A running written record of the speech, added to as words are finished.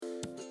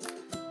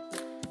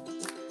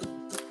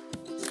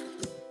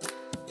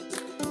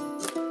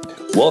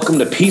Welcome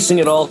to Piecing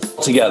It All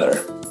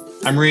Together.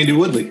 I'm Randy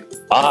Woodley.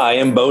 I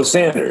am Bo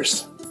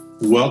Sanders.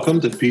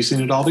 Welcome to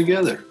Piecing It All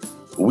Together.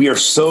 We are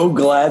so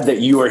glad that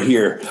you are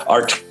here.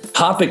 Our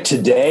topic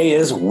today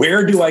is,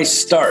 where do I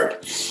start?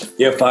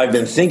 If I've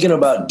been thinking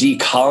about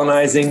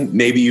decolonizing,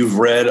 maybe you've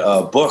read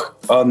a book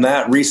on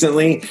that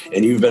recently,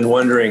 and you've been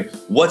wondering,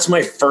 what's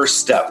my first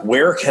step?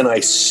 Where can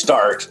I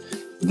start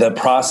the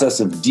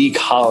process of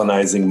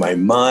decolonizing my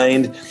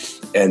mind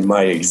and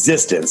my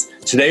existence?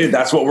 Today,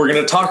 that's what we're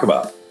going to talk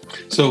about.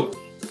 So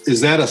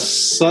is that a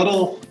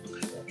subtle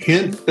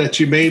hint that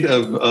you made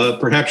of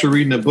perhaps you're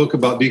reading a book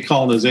about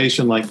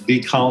decolonization, like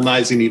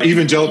decolonizing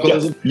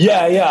evangelicalism?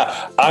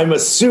 Yeah. I'm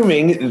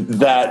assuming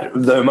that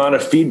the amount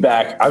of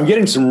feedback, I'm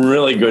getting some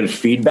really good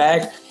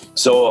feedback.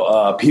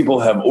 So people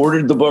have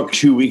ordered the book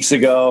 2 weeks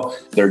ago.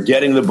 They're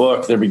getting the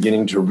book. They're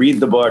beginning to read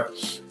the book.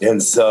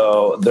 And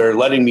so they're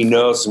letting me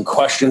know some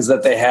questions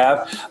that they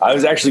have. I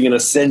was actually going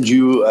to send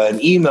you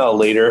an email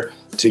later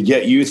to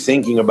get you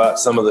thinking about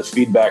some of the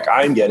feedback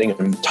I'm getting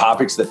and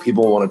topics that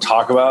people want to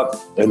talk about,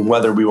 and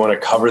whether we want to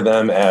cover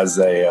them as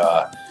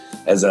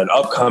an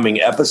upcoming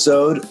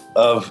episode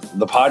of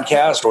the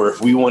podcast, or if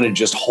we want to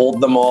just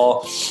hold them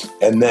all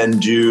and then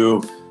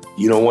do,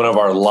 one of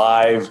our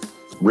live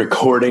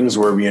recordings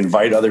where we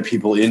invite other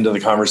people into the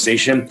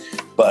conversation.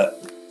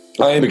 But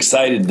I am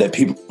excited that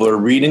people are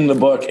reading the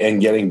book and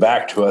getting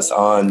back to us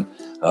on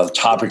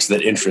topics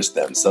that interest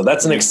them. So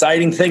that's an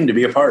exciting thing to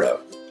be a part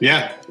of.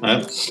 Yeah,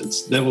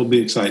 that will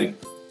be exciting.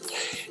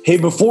 Hey,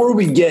 before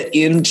we get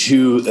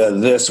into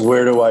this,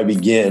 where do I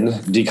begin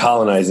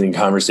decolonizing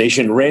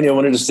conversation? Randy, I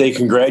wanted to say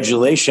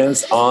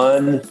congratulations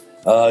on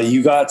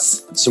you got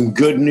some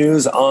good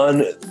news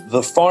on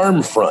the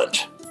farm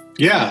front.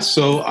 Yeah,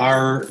 so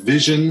our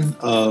vision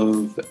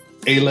of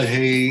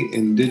Elahe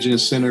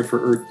Indigenous Center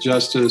for Earth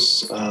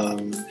Justice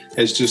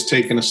has just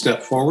taken a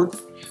step forward.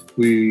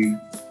 We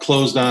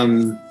closed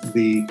on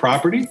the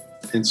property,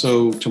 and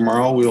so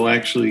tomorrow we'll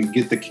actually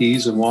get the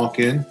keys and walk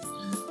in,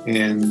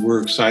 and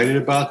we're excited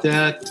about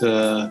that.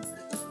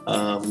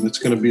 It's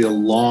going to be a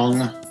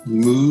long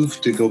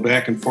move to go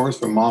back and forth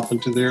from Maupin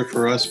to there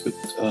for us, but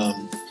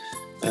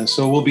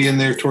so we'll be in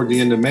there toward the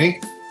end of May,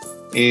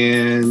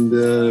 and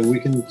we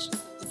can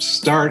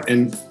start,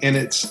 and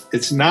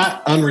it's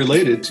not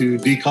unrelated to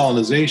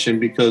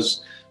decolonization,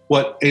 because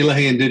what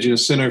Elahe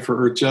Indigenous Center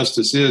for Earth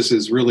Justice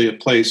is really a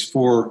place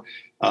for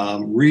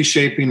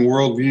reshaping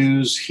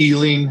worldviews,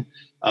 healing,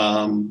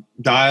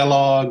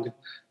 dialogue,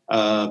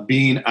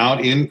 being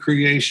out in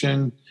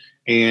creation,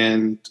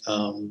 and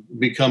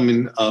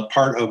becoming a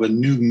part of a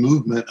new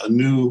movement, a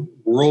new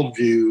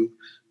worldview,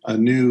 a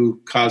new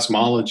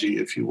cosmology,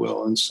 if you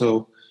will. And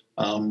so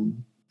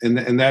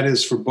and that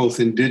is for both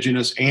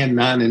indigenous and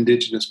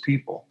non-indigenous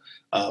people.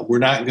 We're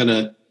not going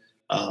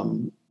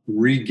to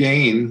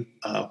regain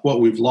what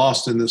we've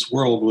lost in this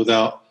world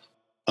without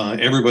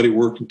everybody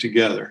working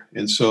together.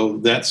 And so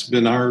that's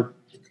been our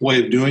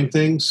way of doing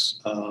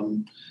things.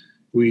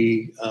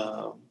 We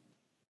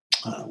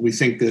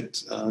think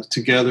that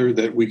together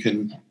that we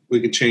can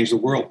change the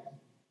world.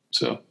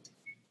 So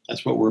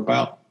that's what we're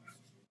about.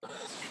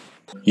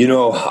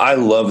 I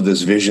love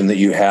this vision that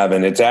you have,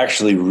 and it's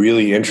actually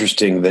really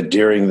interesting that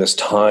during this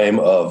time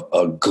of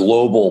a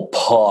global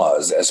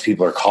pause, as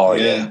people are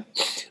calling it,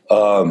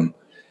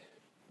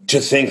 to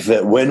think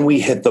that when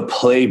we hit the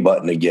play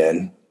button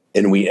again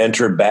and we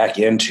enter back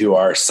into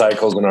our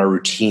cycles and our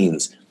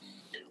routines,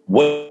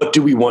 what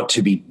do we want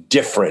to be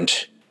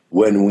different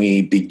when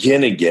we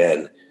begin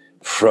again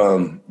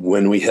from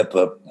when we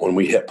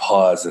hit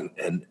pause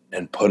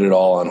and put it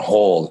all on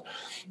hold?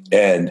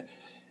 And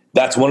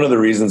that's one of the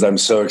reasons I'm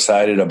so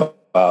excited about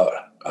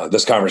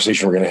this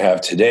conversation we're going to have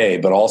today,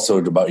 but also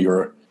about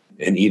your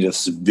and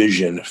Edith's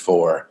vision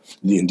for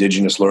the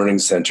Indigenous Learning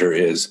Center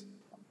is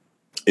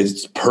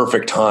it's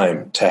perfect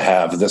time to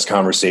have this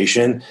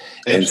conversation.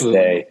 Absolutely.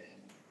 And say,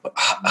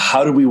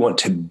 how do we want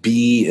to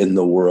be in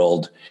the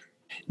world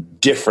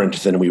different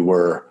than we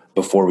were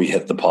before we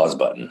hit the pause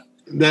button?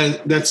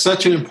 That's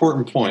such an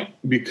important point,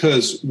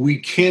 because we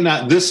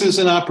cannot, this is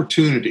an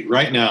opportunity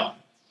right now.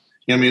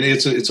 I mean,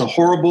 it's a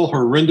horrible,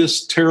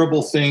 horrendous,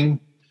 terrible thing.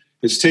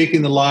 It's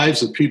taking the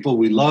lives of people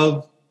we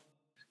love.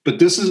 But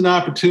this is an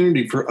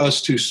opportunity for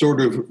us to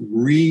sort of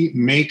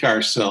remake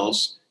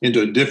ourselves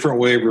into a different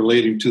way of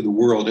relating to the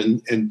world.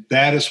 And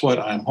that is what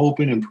I'm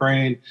hoping and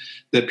praying,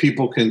 that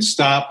people can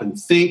stop and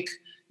think,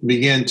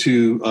 begin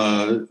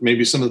to,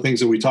 maybe some of the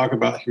things that we talk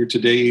about here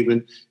today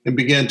even, and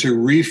begin to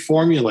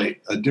reformulate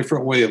a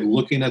different way of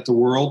looking at the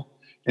world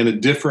and a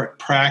different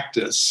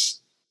practice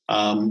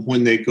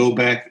when they go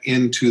back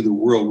into the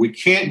world. We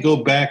can't go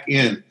back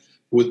in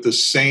with the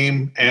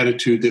same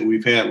attitude that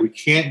we've had. We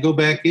can't go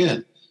back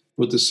in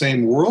with the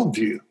same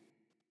worldview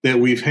that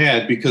we've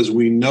had, because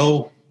we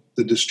know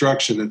the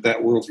destruction that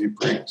worldview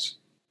brings.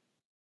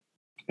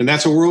 And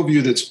that's a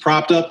worldview that's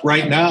propped up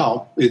right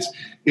now.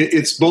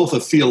 It's both a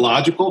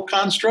theological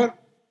construct.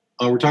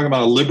 We're talking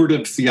about a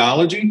liberative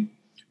theology.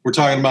 We're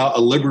talking about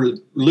a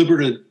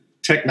liberative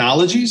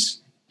technologies.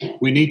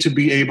 We need to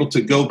be able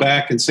to go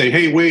back and say,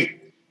 hey, wait,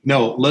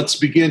 No, let's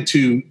begin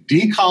to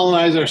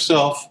decolonize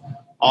ourselves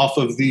off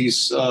of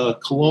these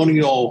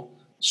colonial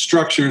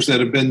structures that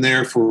have been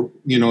there for,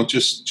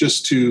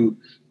 just to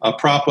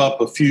prop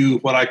up a few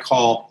what I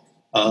call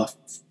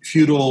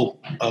feudal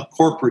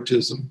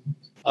corporatism,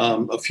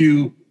 a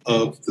few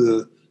of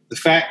the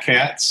fat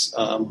cats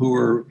who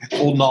are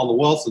holding all the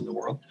wealth in the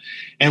world.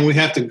 And we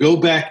have to go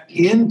back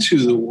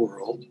into the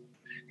world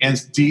and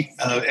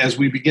as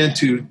we begin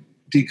to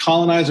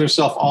decolonize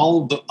ourselves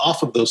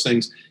off of those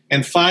things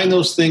and find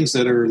those things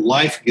that are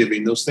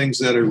life-giving, those things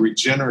that are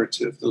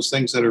regenerative, those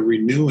things that are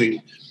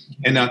renewing.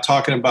 And now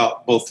talking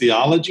about both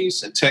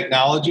theologies and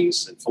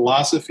technologies and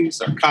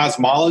philosophies, our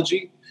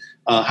cosmology,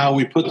 how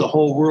we put the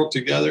whole world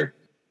together.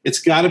 It's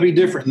got to be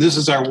different. And this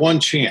is our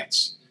one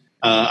chance.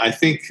 I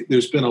think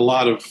there's been a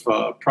lot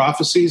of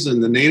prophecies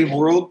in the native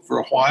world for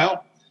a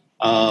while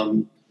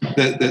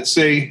that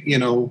say,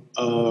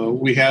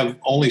 we have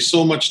only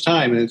so much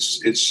time. And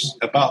it's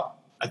about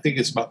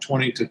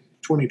 20 to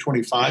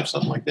 2025,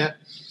 something like that,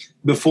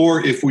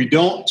 before, if we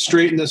don't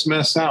straighten this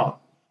mess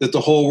out, that the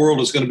whole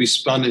world is going to be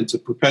spun into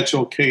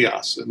perpetual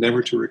chaos and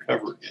never to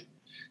recover again.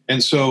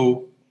 And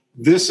so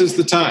this is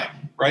the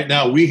time. Right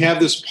now, we have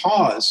this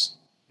pause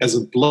as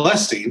a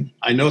blessing.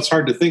 I know it's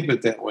hard to think of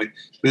it that way,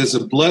 but it's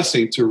a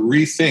blessing to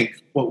rethink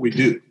what we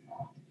do.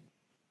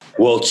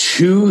 Well,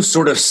 two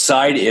sort of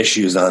side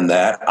issues on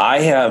that.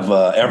 I have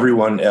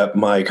everyone at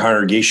my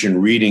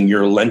congregation reading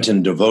your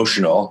Lenten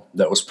devotional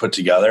that was put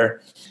together.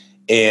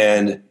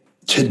 And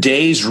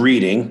today's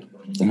reading,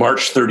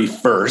 March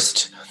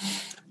 31st,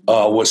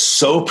 was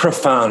so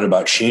profound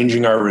about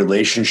changing our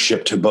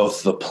relationship to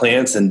both the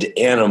plants and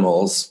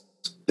animals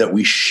that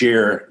we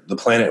share the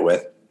planet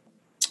with.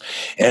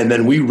 And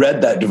then we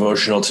read that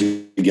devotional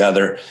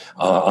together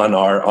on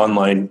our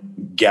online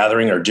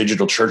gathering, our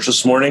digital church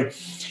this morning,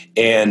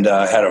 and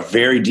had a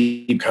very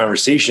deep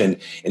conversation.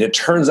 And it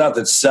turns out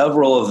that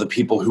several of the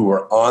people who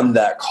were on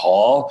that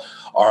call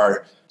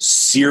are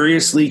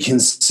seriously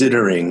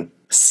considering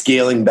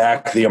scaling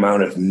back the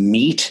amount of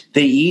meat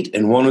they eat.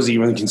 And one was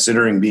even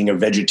considering being a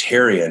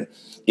vegetarian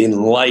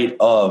in light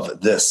of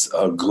this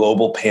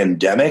global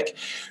pandemic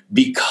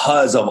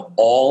because of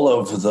all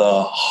of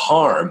the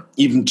harm,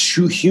 even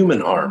to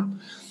human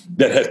harm,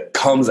 that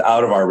comes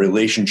out of our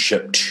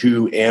relationship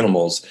to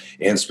animals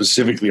and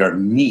specifically our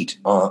meat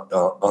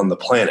on the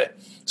planet.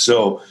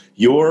 So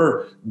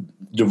your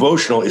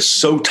devotional is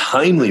so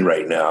timely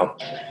right now.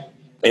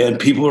 And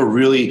people are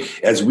really,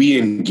 as we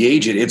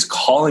engage it, it's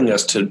calling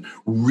us to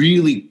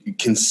really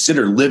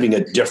consider living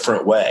a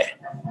different way.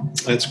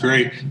 That's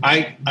great.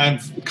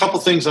 I've a couple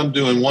things I'm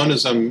doing. One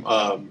is I'm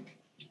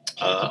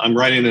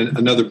writing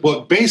another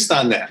book based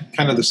on that,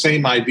 kind of the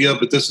same idea,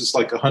 but this is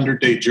like a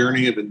 100-day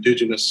journey of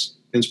indigenous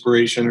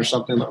inspiration or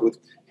something like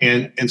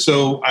that. And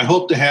so I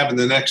hope to have in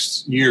the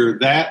next year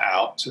that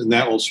out, and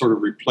that will sort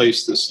of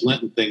replace this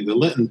Lenten thing. The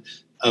Lenten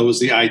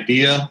was the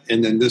idea,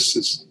 and then this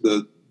is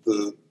the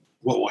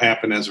what will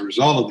happen as a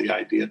result of the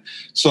idea.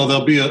 So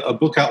there'll be a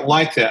book out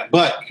like that.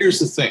 But here's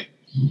the thing.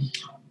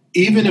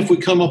 Even if we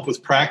come up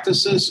with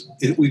practices,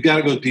 we've got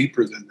to go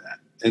deeper than that.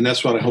 And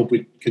that's what I hope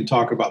we can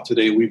talk about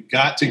today. We've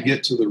got to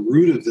get to the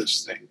root of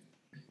this thing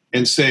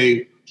and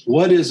say,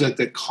 what is it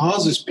that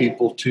causes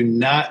people to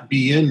not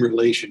be in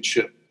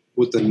relationship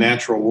with the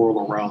natural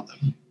world around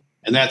them?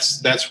 And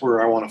that's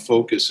where I want to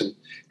focus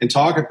and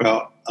talk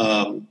about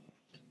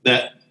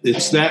that.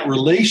 It's that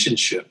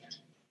relationship.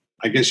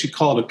 I guess you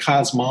call it a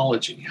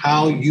cosmology,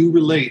 how you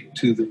relate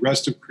to the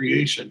rest of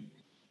creation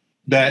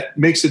that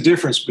makes a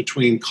difference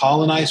between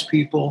colonized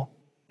people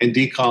and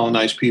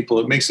decolonized people.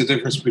 It makes a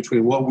difference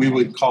between what we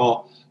would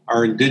call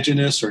our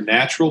indigenous or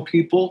natural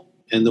people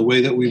and the way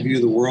that we view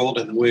the world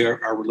and the way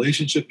our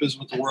relationship is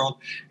with the world,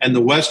 and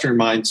the Western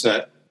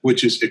mindset,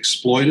 which is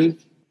exploitive,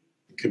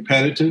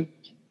 competitive,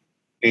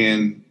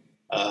 and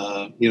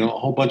a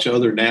whole bunch of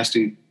other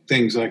nasty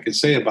things I could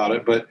say about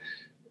it.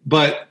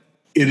 But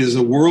it is a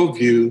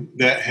worldview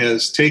that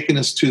has taken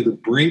us to the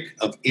brink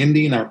of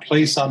ending our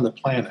place on the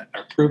planet,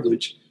 our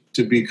privilege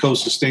to be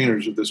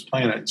co-sustainers of this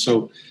planet. And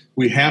so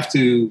we have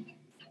to,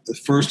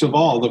 first of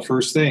all, the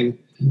first thing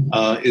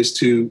is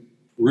to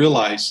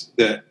realize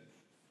that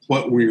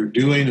what we're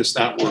doing is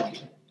not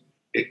working.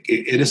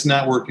 It is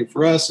not working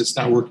for us. It's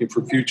not working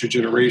for future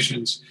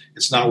generations.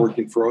 It's not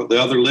working for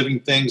the other living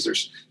things.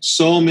 There's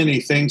so many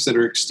things that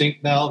are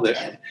extinct now,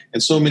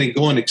 and so many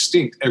going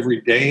extinct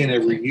every day and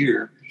every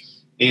year.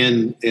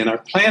 And our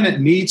planet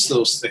needs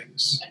those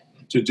things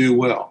to do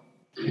well.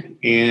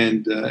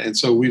 And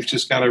so we've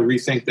just got to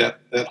rethink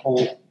the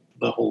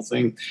whole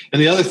thing.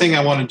 And the other thing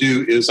I want to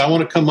do is I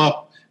want to come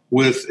up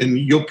with, and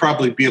you'll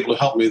probably be able to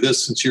help me with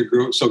this since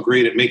you're so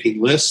great at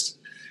making lists.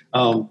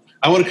 I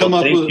want to come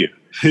up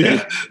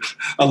with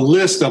a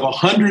list of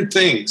 100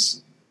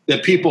 things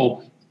that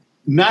people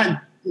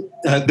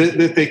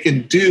that they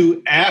can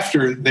do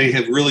after they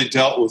have really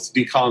dealt with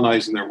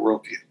decolonizing their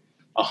worldview.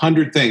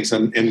 100 things,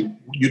 and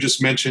you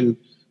just mentioned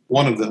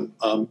one of them,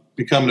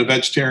 becoming a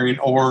vegetarian,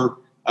 or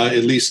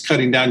at least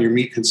cutting down your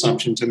meat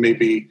consumption to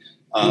maybe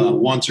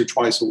once or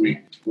twice a week.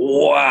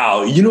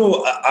 Wow. You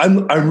know,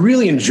 I'm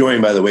really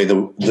enjoying, by the way,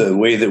 the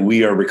way that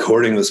we are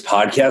recording this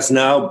podcast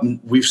now.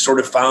 We've sort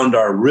of found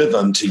our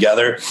rhythm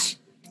together,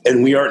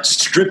 and we aren't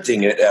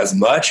scripting it as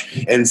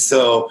much. And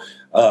so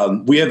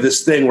we have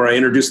this thing where I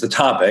introduce the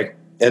topic,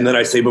 and then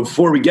I say,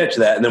 before we get to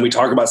that, and then we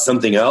talk about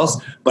something else.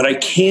 But I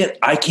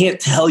can't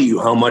tell you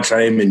how much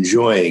I am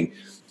enjoying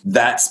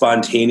that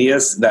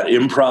spontaneous, that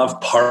improv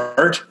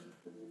part,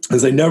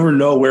 because I never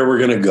know where we're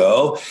going to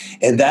go.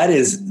 And that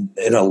is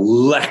an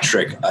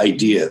electric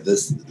idea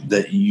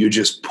that you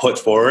just put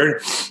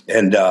forward.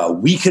 And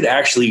we could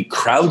actually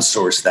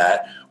crowdsource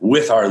that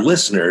with our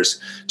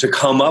listeners to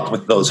come up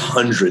with those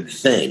 100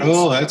 things.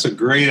 Oh, that's a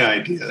great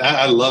idea.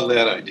 I love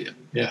that idea.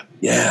 Yeah.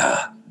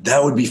 Yeah,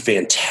 that would be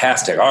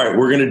fantastic. All right,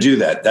 we're going to do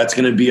that. That's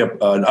going to be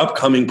an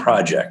upcoming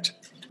project.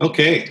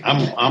 Okay,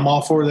 I'm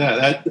all for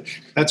that.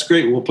 That's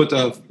great. We'll put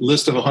the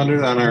list of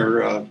 100 on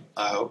our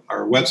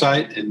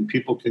website, and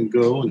people can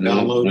go and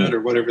download it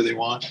or whatever they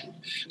want.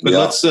 But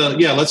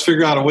let's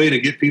figure out a way to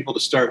get people to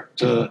start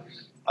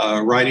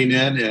writing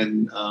in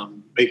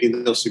and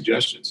making those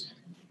suggestions.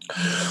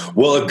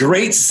 Well, a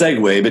great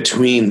segue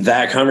between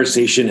that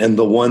conversation and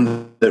the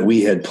one that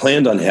we had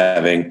planned on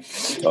having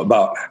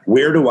about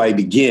where do I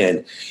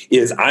begin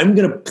is I'm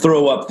going to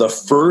throw up the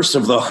first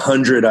of the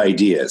 100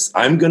 ideas.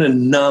 I'm going to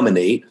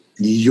nominate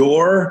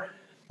your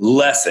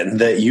lesson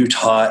that you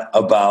taught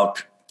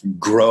about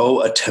grow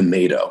a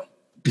tomato.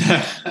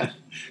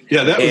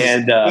 Yeah,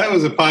 that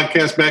was a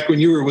podcast back when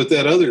you were with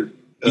that other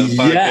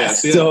podcast.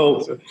 Yes, yeah.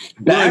 So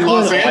back in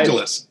Los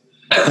Angeles.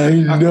 I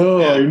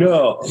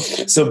know.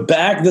 So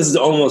this is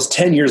almost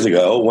 10 years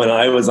ago when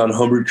I was on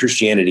Homebrewed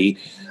Christianity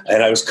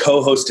and I was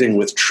co-hosting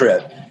with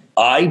Tripp.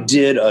 I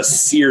did a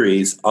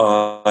series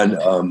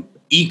on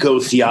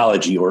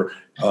eco-theology,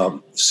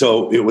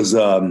 so it was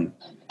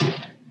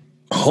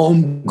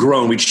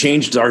homegrown. We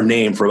changed our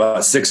name for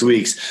about 6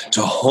 weeks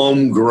to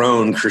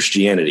Homegrown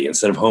Christianity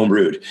instead of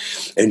Homebrewed.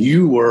 And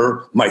you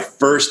were my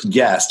first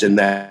guest in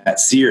that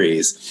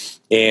series.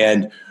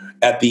 And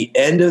at the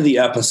end of the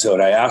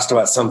episode, I asked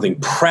about something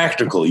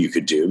practical you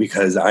could do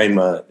because I'm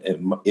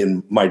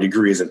in my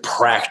degree is in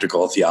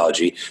practical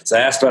theology. So I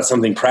asked about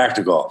something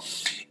practical,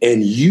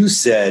 and you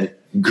said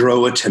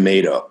grow a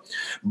tomato.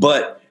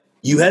 But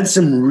you had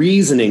some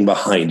reasoning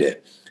behind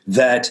it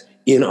that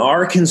in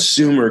our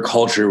consumer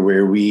culture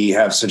where we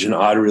have such an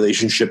odd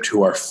relationship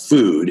to our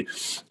food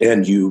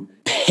and you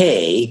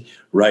pay,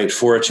 right,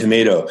 for a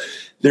tomato,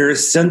 there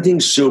is something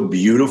so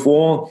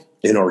beautiful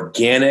and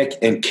organic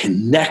and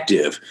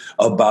connective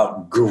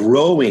about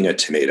growing a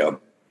tomato.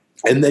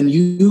 And then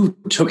you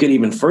took it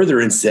even further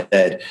and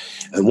said,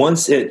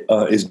 once it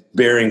is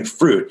bearing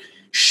fruit,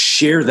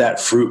 share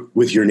that fruit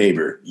with your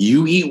neighbor.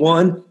 You eat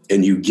one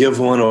and you give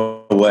one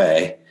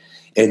away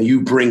and you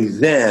bring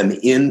them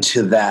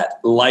into that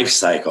life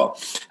cycle.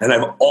 And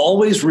I've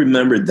always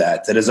remembered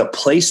that as a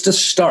place to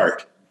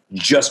start,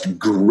 just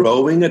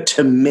growing a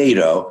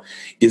tomato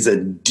is a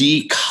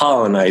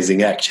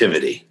decolonizing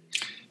activity.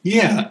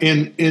 Yeah,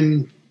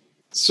 and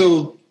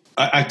so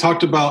I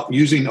talked about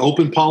using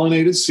open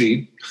pollinated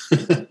seed.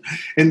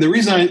 And the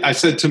reason I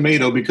said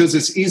tomato, because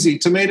it's easy.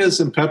 Tomatoes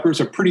and peppers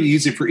are pretty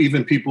easy for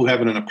even people who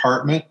have an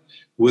apartment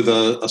with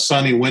a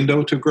sunny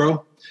window to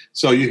grow.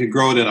 So you could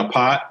grow it in a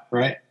pot,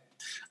 right?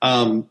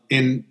 And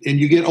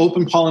you get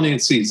open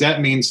pollinated seeds. That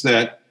means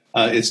that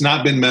it's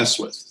not been messed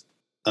with.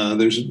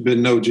 There's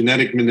been no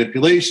genetic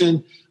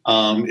manipulation.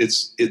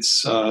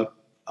 It's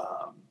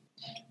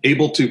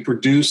able to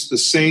produce the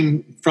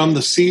same from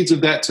the seeds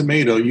of that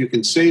tomato. You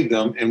can save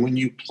them, and when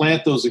you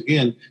plant those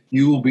again,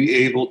 you will be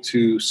able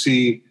to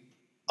see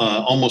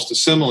almost a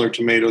similar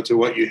tomato to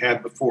what you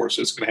had before.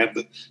 So it's going to have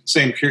the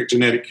same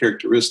genetic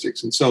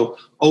characteristics. And so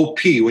OP,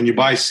 when you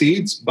buy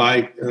seeds,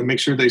 make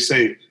sure they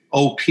say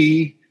OP,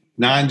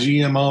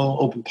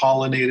 non-GMO, open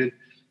pollinated,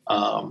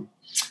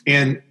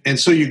 and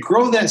so you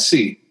grow that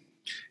seed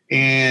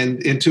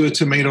and into a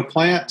tomato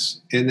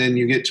plant, and then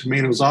you get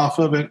tomatoes off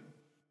of it.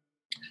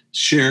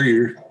 Share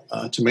your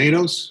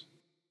tomatoes,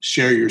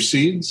 share your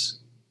seeds.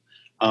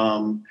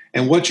 And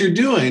what you're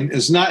doing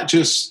is not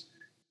just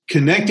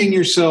connecting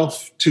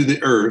yourself to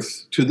the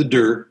earth, to the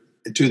dirt,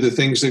 to the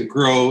things that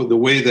grow the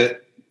way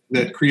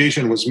that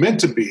creation was meant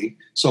to be.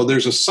 So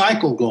there's a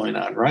cycle going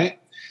on, right?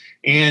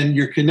 And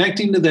you're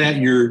connecting to that.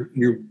 You're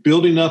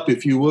building up,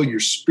 if you will,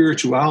 your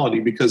spirituality,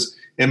 because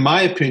in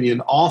my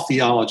opinion, all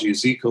theology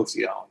is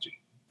eco-theology.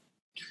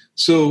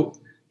 So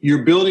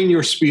you're building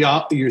your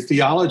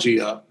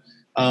theology up.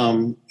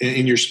 In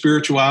your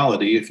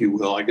spirituality, if you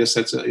will. I guess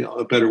that's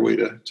a better way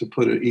to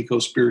put it,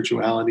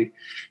 eco-spirituality.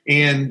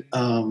 And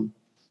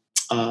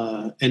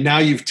now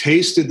you've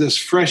tasted this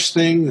fresh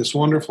thing, this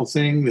wonderful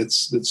thing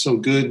that's so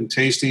good and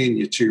tasty, and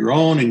it's your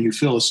own, and you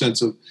feel a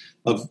sense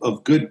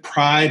of good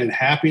pride and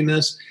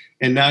happiness.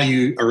 And now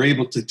you are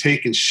able to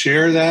take and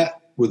share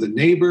that with a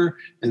neighbor,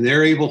 and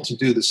they're able to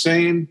do the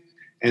same.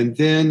 And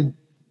then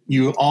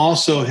you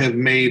also have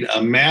made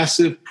a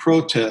massive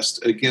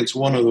protest against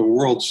one of the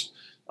world's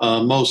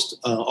most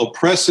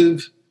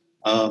oppressive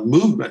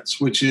movements,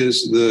 which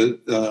is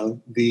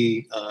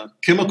the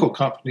chemical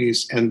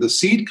companies and the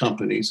seed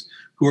companies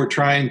who are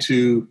trying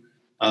to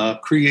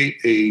create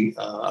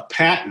a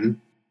patent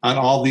on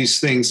all these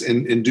things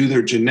and do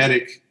their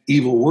genetic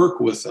evil work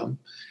with them.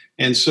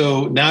 And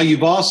so now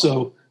you've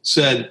also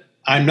said,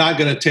 I'm not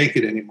going to take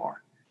it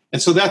anymore.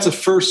 And so that's a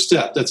first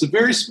step. That's a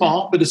very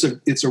small, but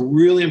it's a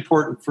really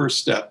important first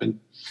step. And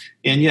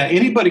yeah,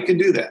 anybody can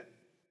do that.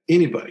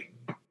 Anybody.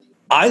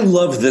 I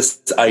love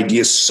this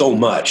idea so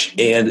much.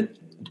 And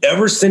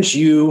ever since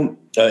you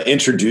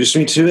introduced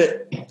me to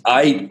it,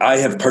 I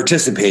have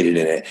participated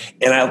in it.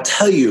 And I'll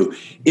tell you,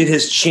 it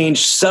has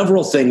changed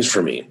several things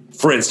for me.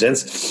 For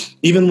instance,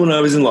 even when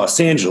I was in Los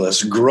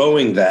Angeles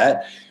growing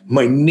that,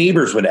 my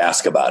neighbors would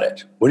ask about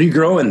it. What are you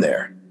growing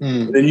there?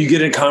 And then you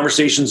get in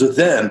conversations with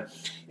them.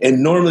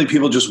 And normally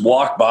people just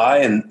walk by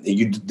and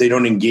they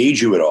don't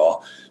engage you at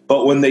all.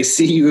 But when they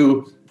see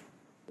you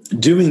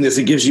doing this,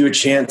 it gives you a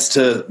chance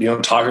to,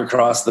 talk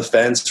across the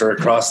fence or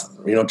across,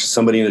 to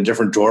somebody in a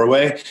different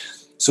doorway.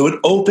 So it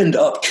opened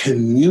up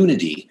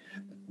community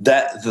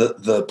that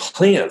the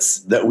plants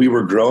that we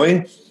were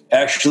growing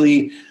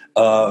actually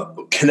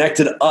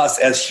connected us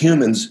as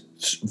humans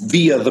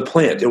via the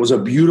plant. It was a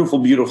beautiful,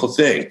 beautiful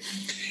thing.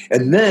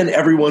 And then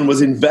everyone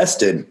was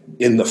invested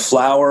in the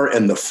flower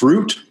and the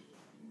fruit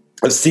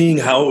of seeing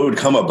how it would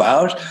come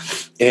about.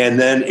 And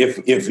then if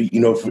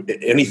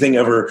anything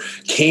ever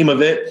came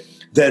of it,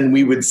 then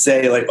we would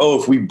say like,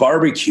 oh, if we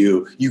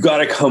barbecue, you got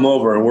to come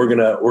over and we're going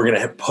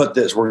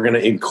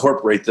to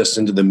incorporate this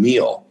into the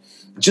meal.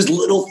 Just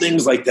little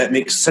things like that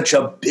make such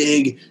a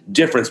big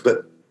difference.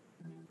 But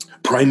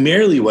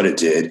primarily what it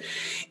did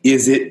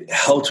is it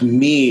helped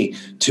me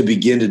to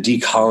begin to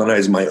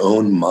decolonize my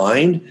own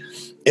mind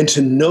and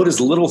to notice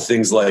little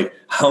things like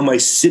how my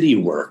city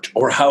worked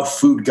or how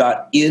food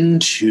got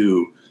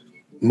into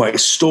my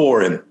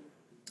store. And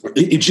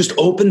it just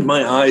opened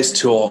my eyes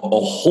to a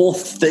whole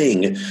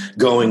thing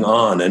going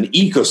on, an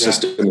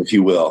ecosystem, if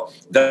you will,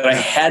 that I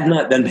had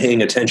not been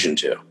paying attention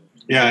to.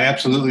 Yeah,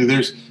 absolutely.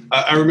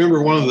 I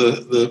remember one of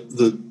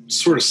the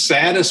sort of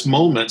saddest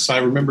moments I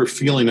remember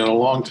feeling in a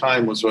long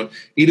time was when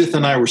Edith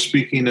and I were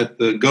speaking at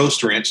the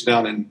Ghost Ranch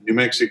down in New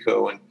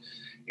Mexico and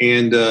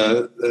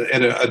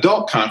at an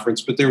adult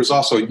conference, but there was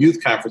also a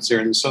youth conference there.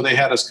 And so they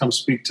had us come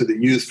speak to the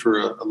youth for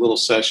a little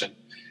session.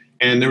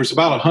 And there was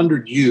about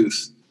 100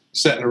 youth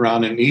sitting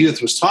around, and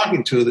Edith was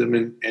talking to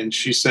them, and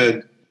she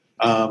said,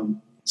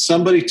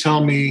 somebody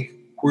tell me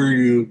where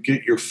you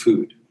get your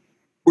food.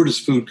 Where does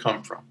food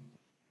come from?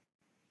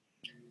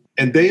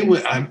 And they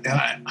would,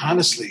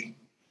 honestly,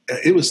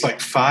 it was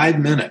like 5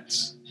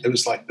 minutes. It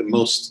was like the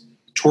most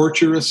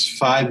torturous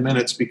 5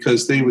 minutes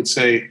because they would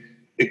say,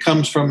 it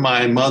comes from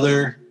my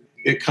mother,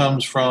 it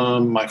comes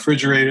from my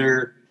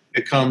refrigerator,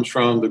 it comes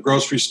from the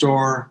grocery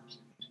store,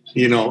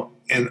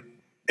 and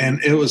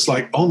it was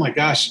like, oh my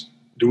gosh,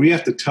 do we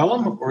have to tell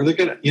them or are they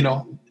going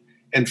to,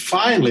 And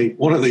finally,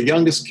 one of the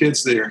youngest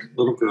kids there,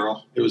 little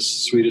girl, it was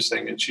the sweetest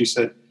thing. And she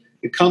said,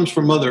 it comes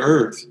from Mother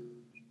Earth.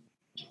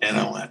 And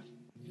I went,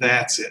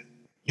 that's it.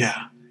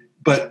 Yeah.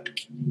 But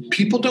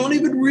people don't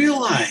even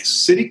realize,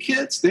 city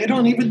kids, they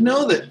don't even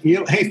know that,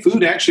 hey,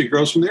 food actually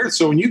grows from the earth.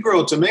 So when you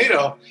grow a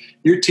tomato,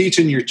 you're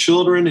teaching your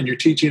children and you're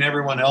teaching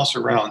everyone else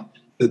around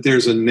that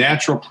there's a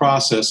natural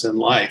process in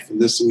life. And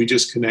we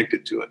just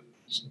connected to it.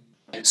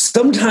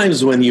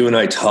 Sometimes when you and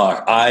I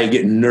talk, I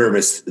get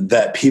nervous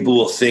that people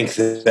will think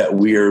that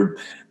we're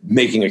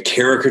making a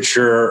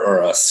caricature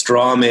or a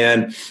straw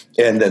man,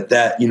 and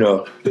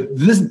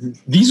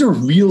these are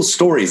real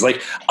stories.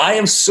 Like, I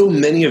have so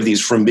many of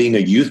these from being a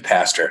youth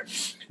pastor.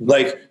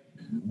 Like,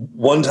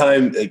 one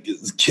time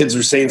kids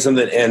were saying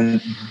something and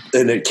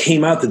it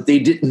came out that they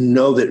didn't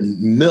know that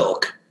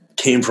milk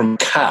came from a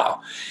cow.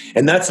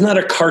 And that's not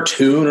a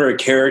cartoon or a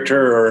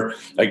character or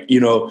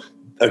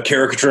a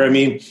caricature. I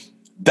mean,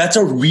 that's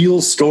a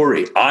real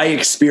story I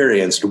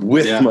experienced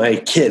with my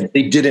kid.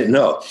 They didn't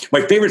know.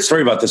 My favorite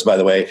story about this, by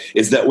the way,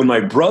 is that when my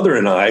brother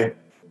and I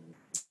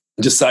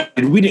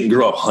decided, we didn't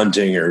grow up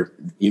hunting or,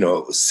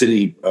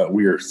 city,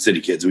 we were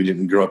city kids. We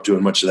didn't grow up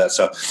doing much of that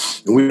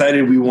stuff. And we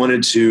decided we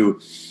wanted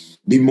to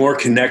be more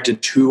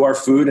connected to our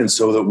food. And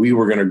so that we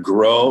were going to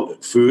grow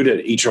food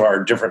at each of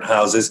our different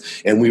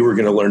houses and we were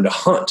going to learn to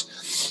hunt.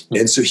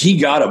 And so he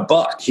got a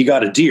buck, he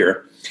got a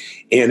deer,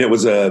 and it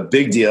was a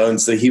big deal.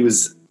 And so he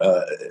was,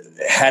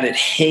 had it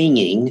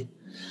hanging,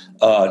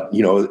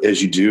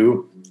 as you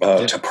do,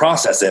 to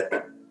process it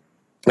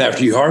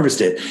after you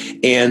harvest it.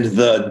 And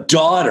the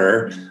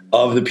daughter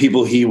of the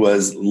people he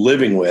was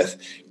living with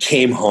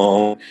came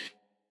home.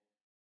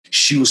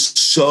 She was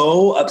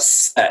so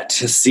upset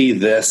to see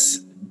this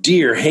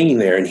deer hanging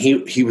there. And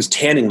he was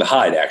tanning the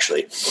hide,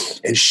 actually.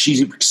 And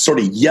she sort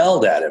of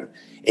yelled at him.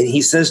 And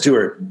he says to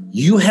her,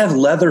 "You have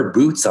leather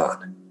boots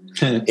on."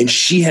 And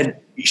she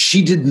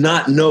did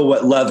not know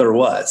what leather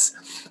was.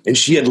 And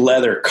she had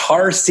leather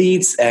car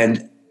seats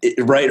and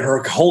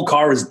her whole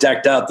car was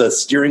decked out, the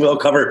steering wheel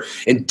cover,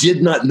 and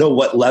did not know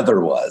what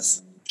leather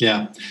was.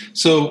 Yeah.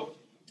 So,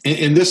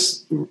 and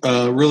this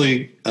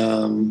really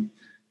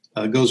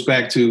goes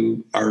back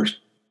to our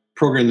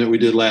program that we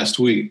did last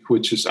week,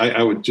 which is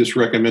I would just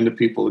recommend to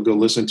people to go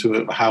listen to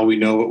it. How we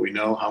know what we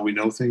know, how we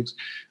know things,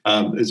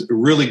 is a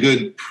really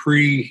good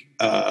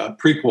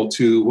prequel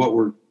to what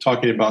we're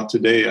talking about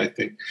today. I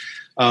think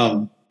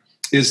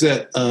is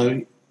that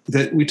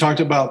that we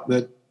talked about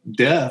that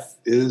death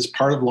is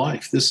part of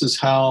life. This is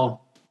how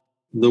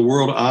the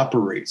world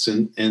operates,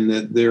 and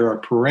that there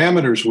are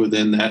parameters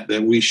within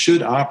that we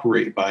should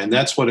operate by, and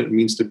that's what it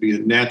means to be a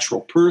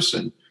natural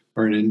person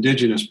or an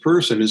indigenous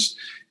person is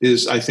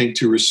I think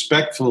to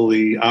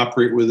respectfully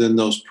operate within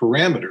those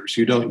parameters.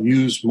 You don't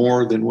use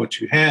more than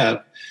what you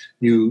have.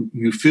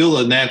 You feel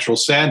a natural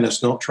sadness.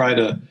 Don't try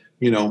to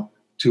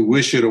to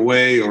wish it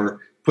away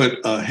or put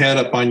a head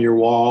up on your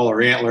wall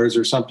or antlers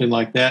or something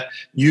like that.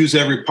 Use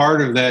every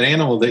part of that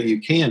animal that you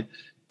can.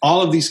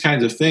 All of these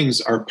kinds of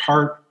things are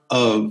part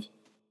of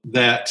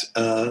that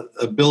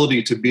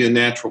ability to be a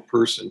natural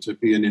person, to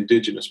be an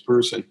indigenous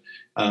person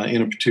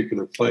in a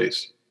particular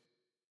place.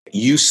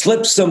 You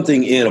slipped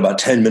something in about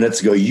 10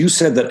 minutes ago. You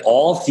said that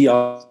all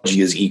theology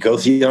is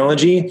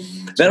eco-theology.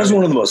 That is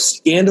one of the most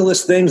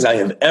scandalous things I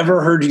have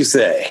ever heard you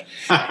say.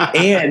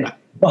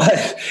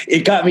 But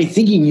it got me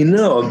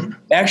thinking,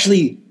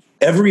 actually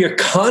every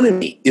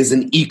economy is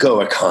an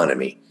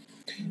eco-economy,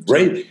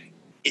 right?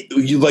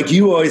 Like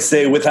you always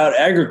say, without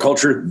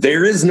agriculture,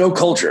 there is no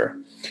culture.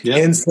 Yep.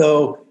 And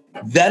so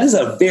that is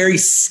a very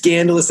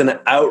scandalous and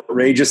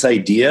outrageous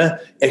idea,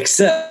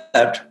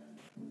 except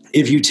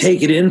if you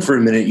take it in for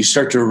a minute, you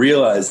start to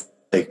realize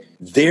like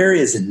there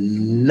is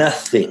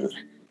nothing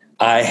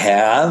I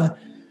have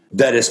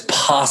that is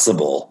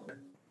possible.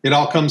 It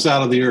all comes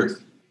out of the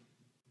earth.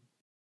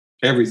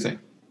 Everything.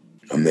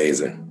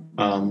 Amazing.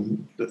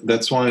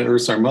 That's why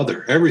Earth's our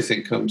mother.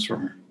 Everything comes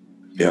from her.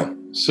 Yeah.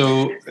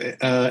 So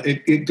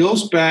it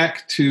goes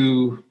back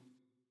to,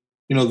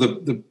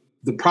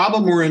 the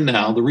problem we're in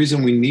now, the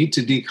reason we need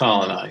to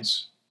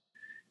decolonize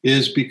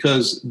is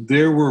because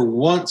there were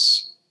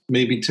once,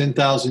 maybe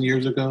 10,000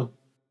 years ago,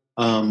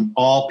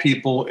 all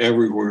people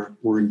everywhere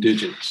were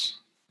indigenous.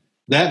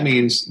 That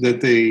means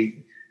that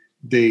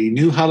they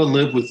knew how to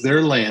live with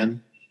their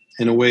land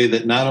in a way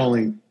that not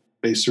only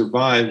they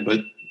survived, but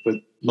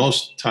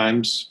most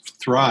times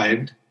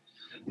thrived.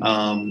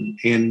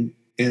 And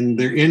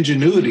their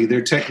ingenuity,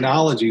 their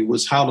technology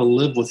was how to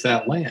live with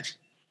that land.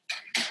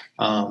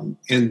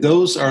 And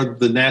those are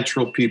the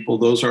natural people.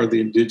 Those are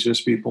the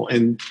indigenous people.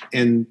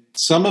 And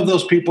some of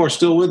those people are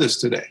still with us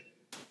today.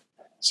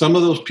 Some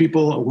of those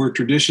people where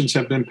traditions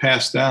have been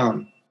passed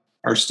down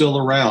are still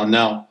around.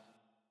 Now,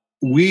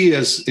 we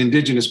as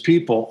indigenous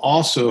people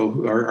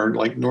also are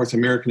like North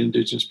American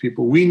indigenous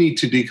people. We need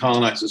to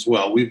decolonize as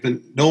well.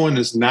 No one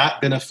has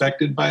not been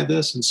affected by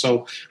this. And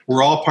so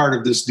we're all part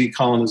of this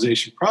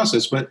decolonization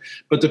process. But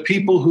the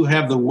people who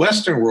have the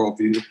Western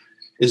worldview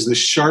is the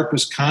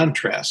sharpest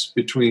contrast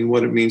between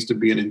what it means to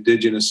be an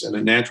indigenous and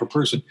a natural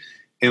person.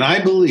 And I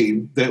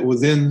believe that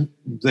within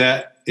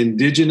that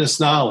indigenous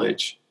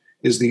knowledge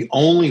is the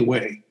only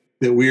way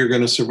that we are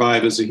going to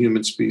survive as a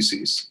human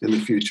species in the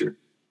future.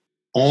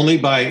 Only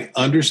by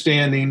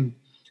understanding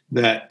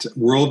that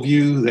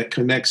worldview that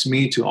connects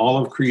me to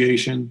all of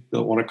creation, that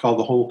I want to call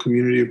the whole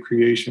community of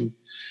creation,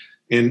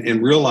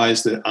 and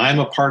realize that I'm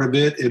a part of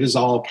it. It is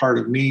all a part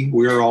of me.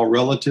 We are all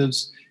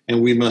relatives,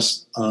 and we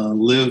must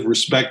live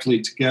respectfully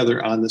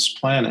together on this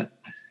planet.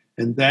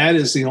 And that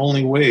is the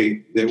only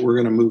way that we're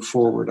going to move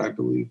forward, I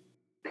believe.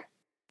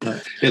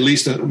 At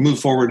least move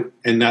forward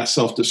and not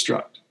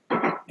self-destruct.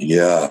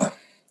 Yeah.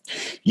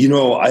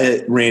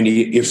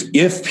 Randy,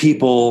 if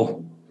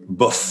people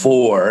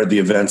before the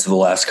events of the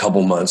last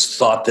couple months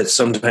thought that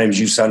sometimes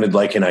you sounded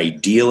like an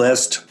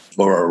idealist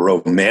or a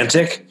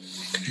romantic,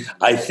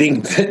 I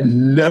think that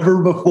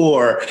never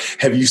before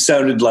have you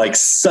sounded like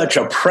such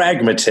a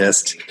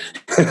pragmatist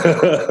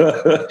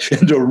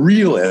and a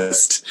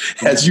realist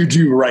as you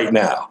do right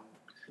now.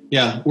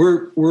 Yeah,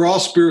 we're all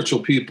spiritual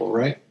people,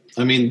 right?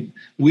 I mean,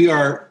 we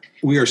are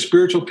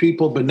spiritual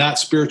people, but not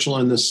spiritual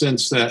in the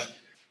sense that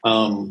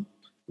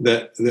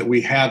that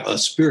we have a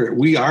spirit.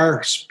 We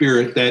are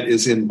spirit that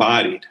is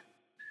embodied.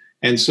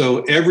 And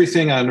so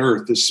everything on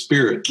earth is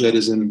spirit that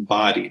is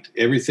embodied.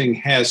 Everything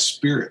has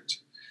spirit.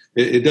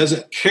 It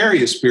doesn't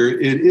carry a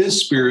spirit. It is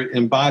spirit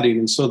embodied.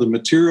 And so the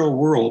material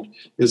world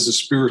is the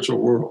spiritual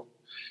world.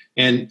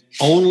 And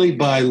only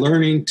by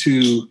learning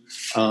to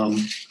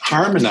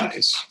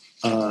harmonize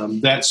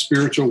that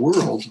spiritual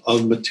world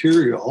of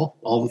material,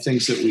 all the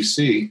things that we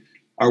see,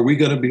 are we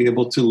going to be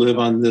able to live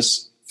on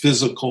this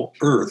physical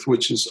earth,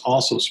 which is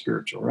also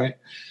spiritual, right?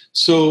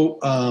 So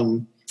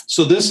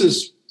this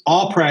is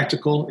all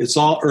practical. It's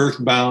all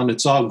earthbound.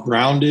 It's all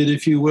grounded,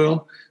 if you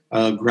will,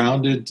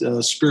 grounded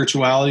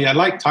spirituality. I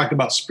like talking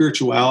about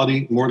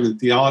spirituality more than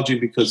theology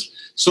because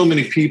so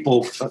many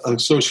people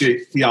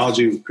associate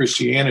theology with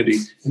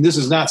Christianity, and this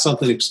is not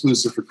something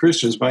exclusive for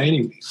Christians by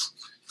any means.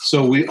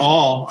 So we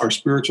all are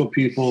spiritual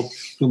people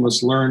who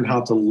must learn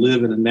how to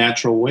live in a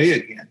natural way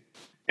again.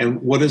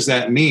 And what does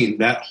that mean?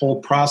 That whole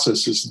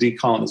process is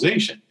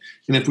decolonization.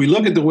 And if we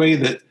look at the way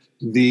that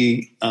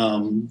the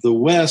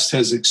West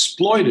has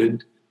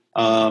exploited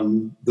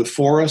the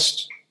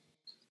forest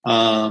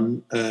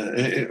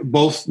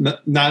both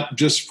not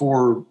just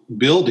for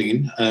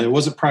building. It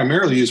wasn't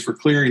primarily used for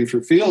clearing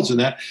for fields and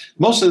that.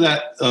 Most of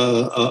that,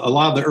 a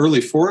lot of the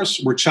early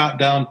forests were chopped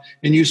down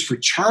and used for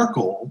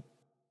charcoal,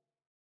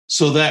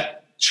 so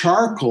that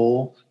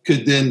charcoal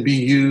could then be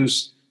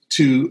used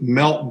to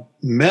melt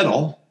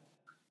metal,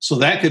 so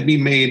that could be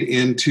made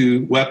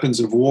into weapons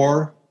of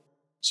war,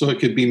 so it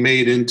could be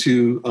made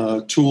into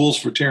tools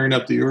for tearing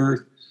up the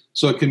earth,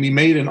 so it can be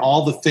made in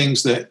all the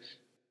things that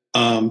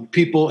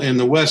people in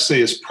the West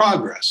say is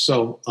progress.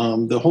 So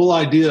the whole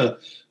idea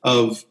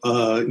of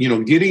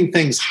getting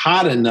things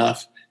hot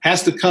enough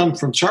has to come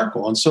from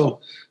charcoal. And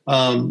so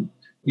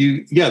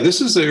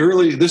this is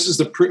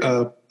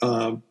the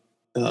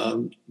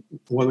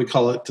what do we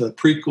call it,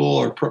 prequel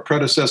or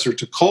predecessor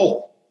to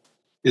coal,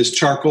 is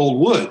charcoal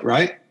wood,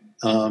 right?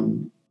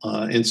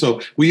 And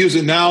so we use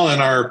it now in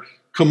our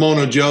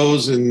Kimono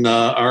Joes and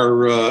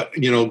our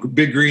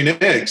big green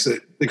eggs.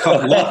 They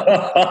call it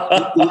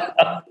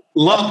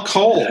lump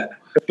coal.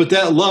 But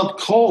that lump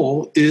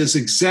coal is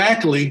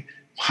exactly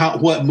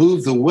what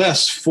moved the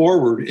West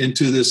forward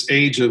into this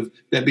age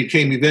that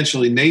became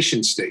eventually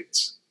nation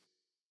states.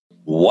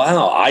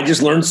 Wow, I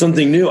just learned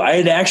something new. I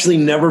had actually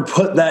never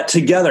put that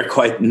together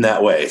quite in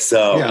that way.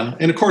 So yeah,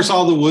 and of course,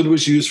 all the wood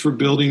was used for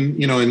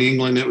building. In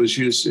England, it was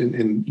used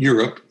in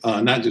Europe,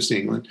 not just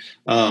England.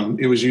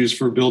 It was used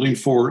for building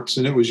forts,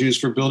 and it was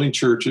used for building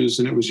churches,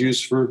 and it was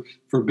used for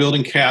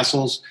building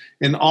castles,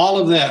 and all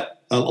of that.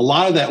 A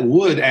lot of that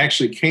wood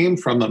actually came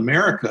from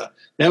America.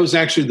 That was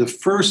actually the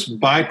first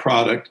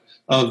byproduct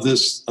of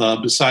this,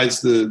 besides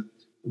the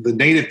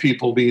native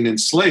people being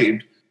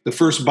enslaved. The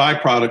first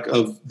byproduct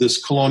of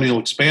this colonial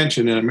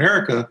expansion in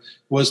America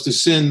was to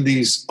send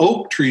these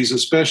oak trees,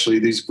 especially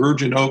these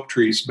virgin oak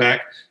trees,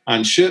 back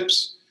on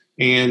ships.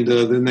 And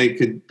then they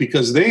could,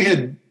 because they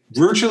had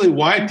virtually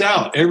wiped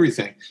out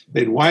everything.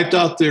 They'd wiped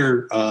out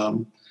their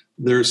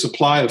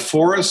supply of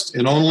forest,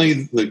 and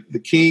only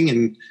the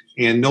king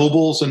and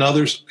nobles and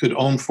others could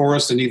own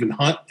forest and even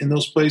hunt in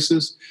those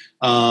places.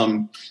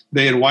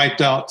 They had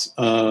wiped out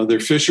their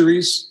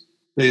fisheries.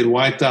 They had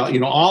wiped out,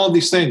 all of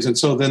these things. And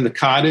so then the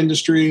cod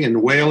industry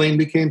and whaling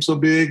became so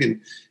big.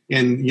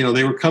 And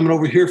they were coming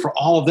over here for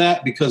all of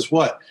that because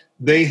what?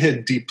 They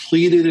had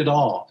depleted it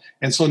all.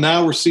 And so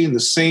now we're seeing the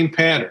same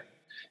pattern.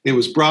 It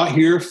was brought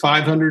here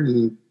 500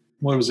 and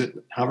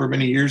however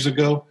many years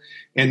ago.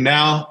 And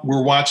now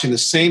we're watching the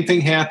same thing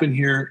happen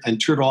here in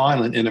Turtle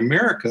Island in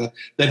America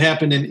that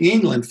happened in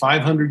England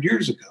 500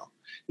 years ago.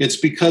 It's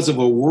because of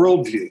a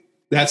worldview.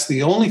 That's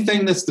the only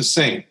thing that's the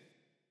same.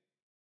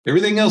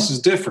 Everything else is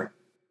different.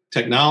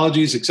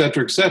 Technologies, et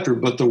cetera,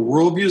 but the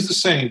worldview is the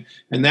same,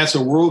 and that's a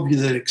worldview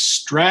that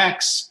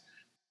extracts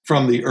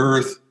from the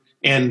earth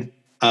and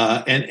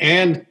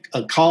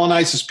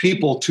colonizes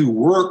people to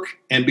work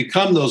and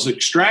become those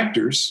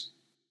extractors,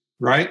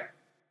 right?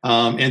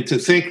 And to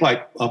think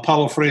like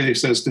Paulo Freire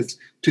says,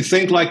 to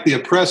think like the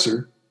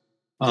oppressor.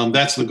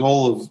 That's the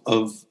goal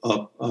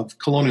of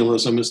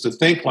colonialism, is to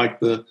think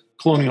like the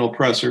colonial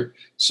oppressor,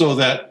 so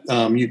that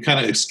you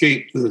kind of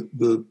escape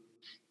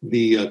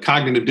the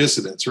cognitive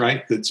dissonance,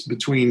 right? That's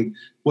between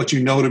what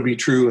you know to be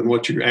true and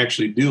what you're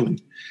actually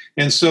doing.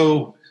 And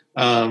so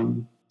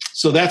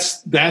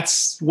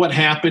that's what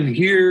happened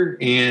here,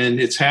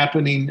 and it's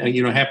happening,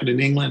 happened in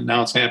England.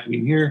 Now it's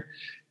happening here.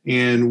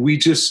 And we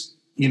just,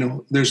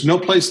 there's no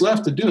place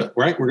left to do it,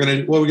 right? What are we going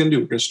to do?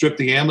 We're going to strip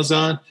the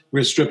Amazon. We're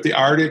going to strip the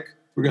Arctic.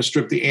 We're going to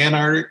strip the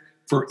Antarctic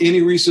for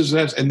any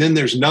resources. And then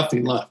there's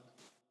nothing left.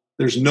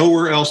 There's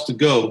nowhere else to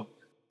go.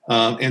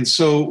 And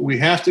so we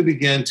have to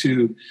begin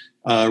to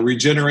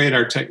regenerate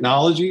our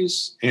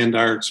technologies and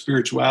our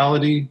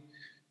spirituality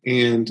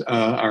and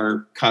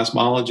our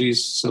cosmologies,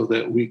 so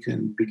that we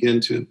can begin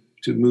to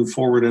move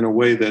forward in a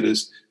way that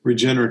is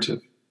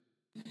regenerative.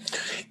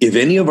 If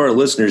any of our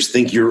listeners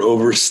think you're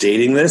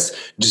overstating this,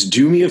 just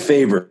do me a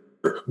favor.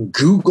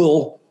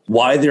 Google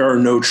why there are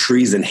no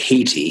trees in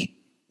Haiti,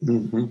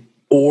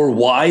 or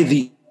why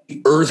the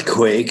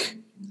earthquake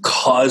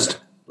caused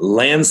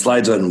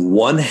landslides on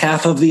one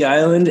half of the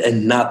island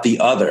and not the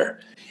other.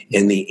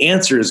 And the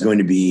answer is going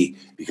to be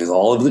because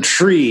all of the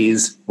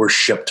trees were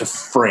shipped to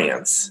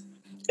France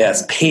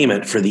as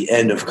payment for the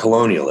end of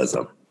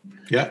colonialism.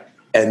 Yeah.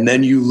 And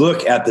then you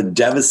look at the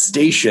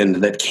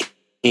devastation that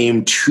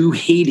came to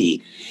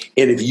Haiti.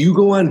 And if you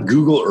go on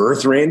Google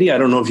Earth, Randy, I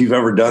don't know if you've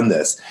ever done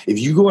this. If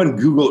you go on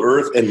Google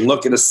Earth and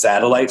look at a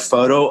satellite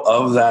photo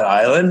of that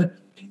island,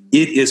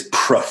 it is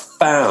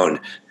profound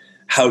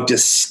how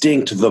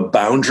distinct the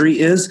boundary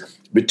is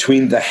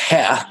between the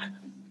half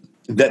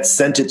that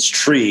sent its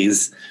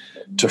trees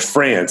to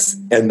France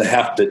and the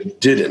half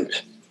that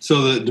didn't.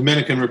 So the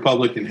Dominican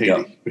Republic and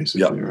Haiti,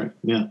 basically, right?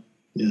 Yeah,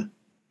 yeah.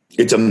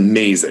 It's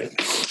amazing.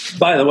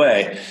 By the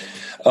way,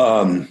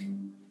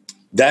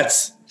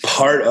 that's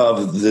part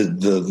of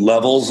the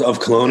levels of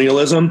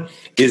colonialism,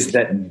 is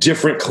that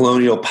different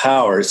colonial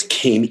powers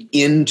came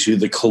into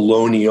the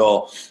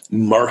colonial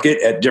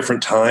market at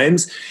different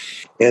times,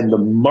 and the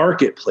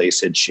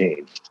marketplace had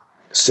changed.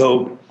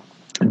 So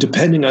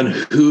depending on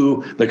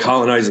who the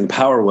colonizing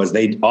power was,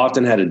 they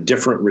often had a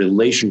different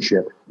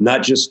relationship,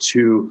 not just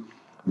to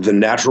the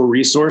natural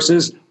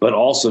resources, but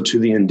also to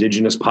the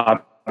indigenous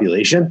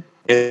population.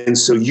 And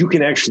so you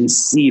can actually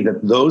see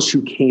that those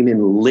who came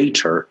in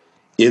later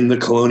in the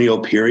colonial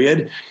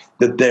period,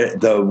 that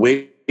the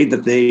way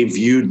that they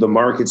viewed the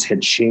markets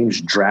had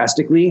changed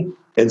drastically.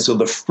 And so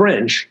the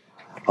French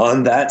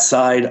on that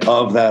side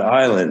of that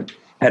island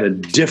had a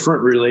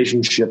different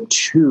relationship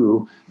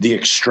to the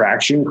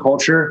extraction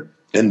culture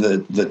and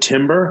the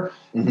timber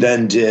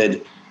than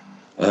did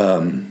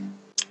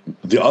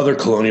the other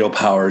colonial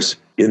powers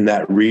in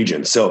that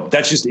region. So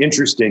that's just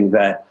interesting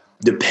that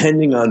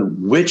depending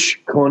on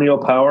which colonial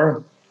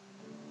power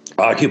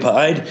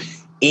occupied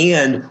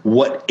and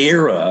what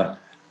era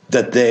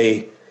that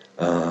they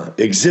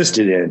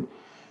existed in,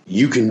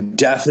 you can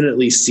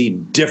definitely see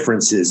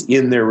differences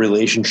in their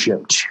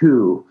relationship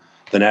to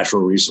the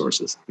natural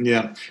resources.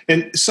 Yeah.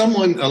 And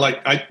someone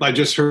I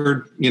just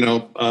heard,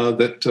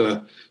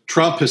 that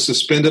Trump has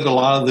suspended a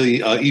lot of the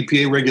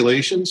EPA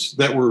regulations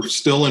that were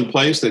still in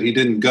place that he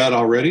didn't gut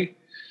already.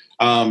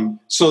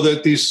 So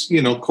that these,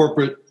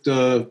 corporate,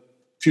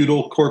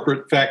 feudal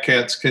corporate fat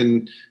cats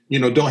can,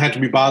 don't have to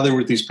be bothered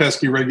with these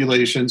pesky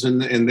regulations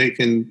and they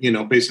can,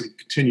 basically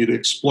continue to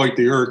exploit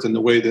the earth in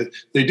the way that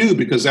they do,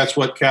 because that's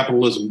what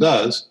capitalism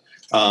does.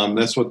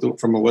 That's what,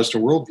 from a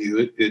Western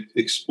worldview, it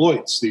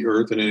exploits the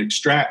earth and it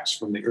extracts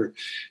from the earth.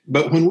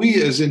 But when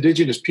we as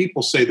indigenous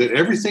people say that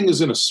everything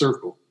is in a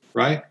circle,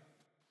 right?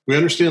 We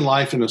understand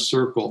life in a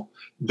circle.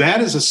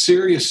 That is a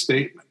serious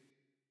statement.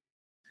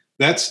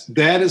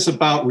 That is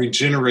about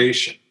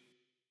regeneration.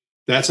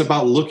 That's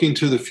about looking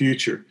to the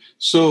future.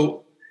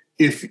 So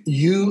if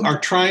you are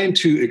trying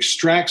to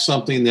extract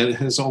something that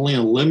has only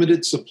a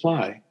limited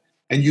supply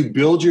and you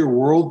build your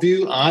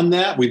worldview on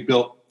that, we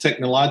built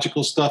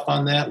technological stuff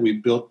on that.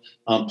 We've built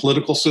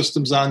political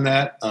systems on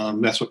that.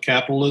 That's what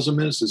capitalism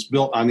is. It's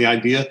built on the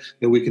idea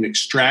that we can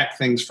extract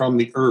things from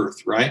the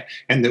earth, right?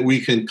 And that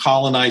we can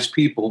colonize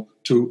people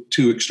to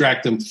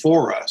extract them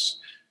for us.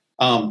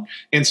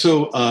 And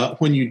so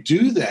when you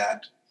do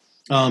that,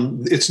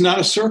 it's not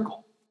a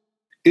circle.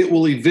 It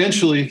will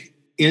eventually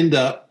end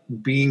up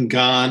being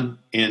gone,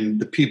 and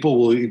the people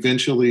will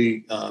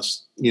eventually,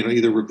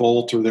 either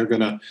revolt or they're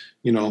gonna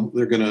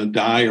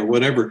die or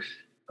whatever.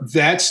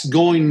 That's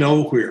going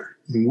nowhere.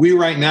 We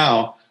right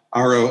now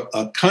are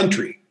a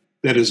country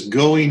that is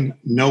going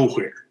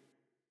nowhere.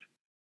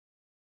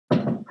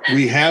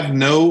 We have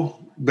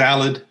no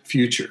valid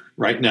future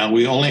right now.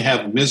 We only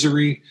have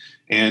misery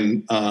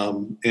and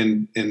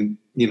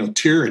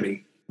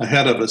tyranny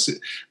ahead of us.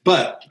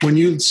 But when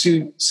you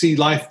see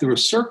life through a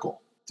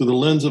circle, through the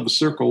lens of a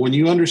circle, when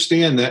you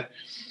understand that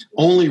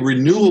only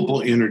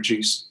renewable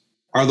energies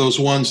are those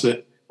ones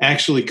that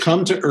actually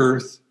come to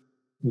Earth,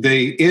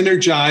 they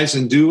energize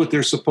and do what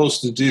they're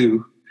supposed to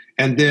do,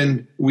 and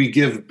then we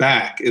give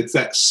back. It's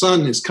that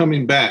sun is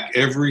coming back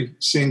every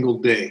single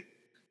day.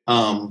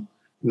 The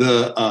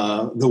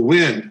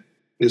wind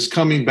is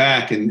coming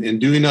back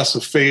and doing us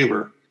a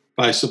favor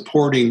by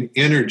supporting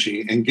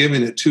energy and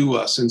giving it to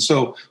us. And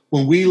so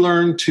when we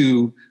learn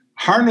to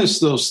harness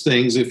those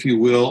things, if you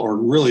will, or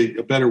really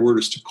a better word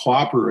is to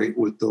cooperate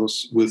with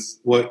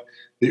what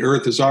the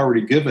earth has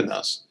already given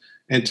us,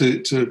 and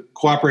to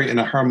cooperate in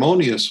a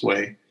harmonious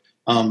way,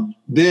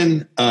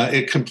 then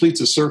it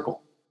completes a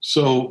circle.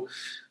 So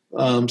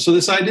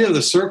this idea of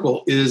the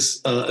circle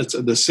is,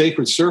 the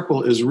sacred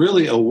circle is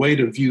really a way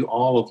to view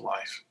all of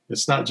life.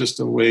 It's not just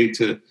a way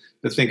to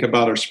think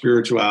about our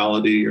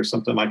spirituality or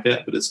something like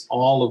that, but it's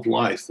all of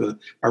life.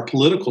 Our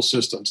political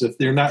systems, if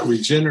they're not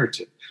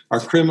regenerative, our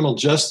criminal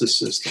justice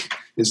system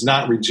is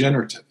not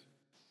regenerative.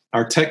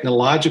 Our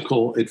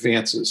technological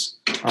advances,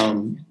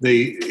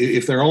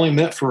 if they're only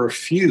meant for a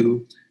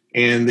few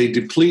and they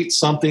deplete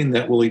something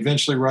that will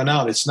eventually run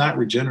out, it's not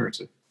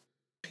regenerative.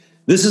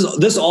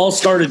 This all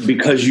started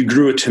because you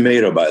grew a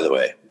tomato, by the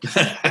way.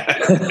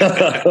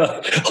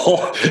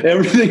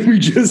 Everything we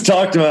just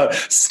talked about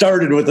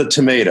started with a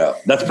tomato.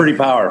 That's pretty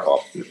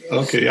powerful.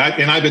 Okay,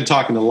 I've been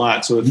talking a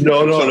lot, so if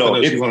no.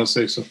 You want to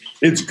say something?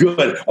 It's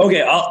good.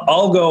 Okay,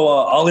 I'll go.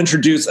 I'll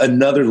introduce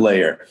another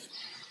layer.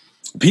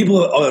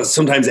 People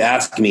sometimes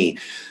ask me,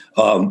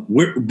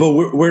 where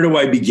do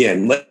I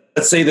begin?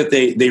 Let's say that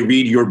they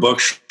read your book,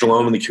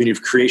 Shalom and the Community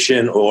of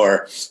Creation,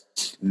 or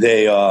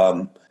they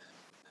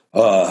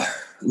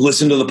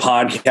listen to the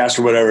podcast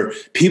or whatever.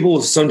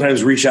 People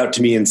sometimes reach out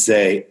to me and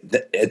say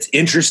that it's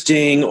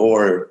interesting,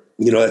 or,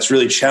 that's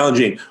really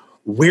challenging.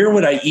 Where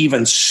would I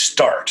even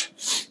start?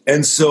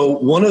 And so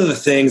one of the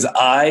things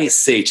I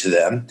say to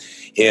them,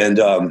 and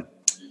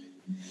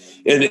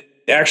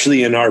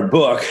actually in our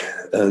book,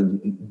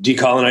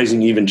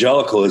 Decolonizing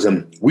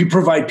Evangelicalism, we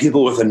provide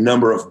people with a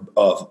number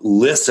of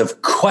lists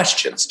of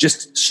questions.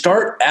 Just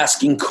start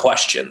asking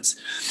questions.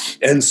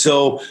 And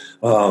so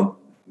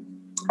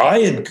I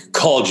had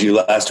called you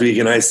last week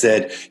and I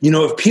said,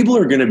 if people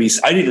are going to be,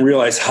 I didn't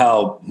realize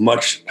how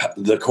much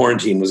the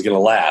quarantine was going to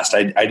last.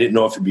 I didn't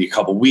know if it'd be a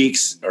couple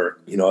weeks or,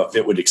 if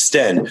it would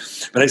extend.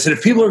 But I said,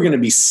 if people are going to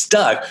be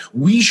stuck,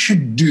 we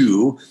should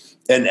do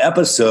an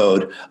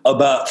episode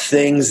about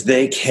things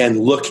they can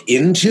look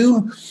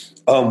into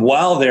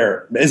while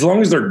as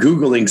long as they're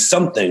Googling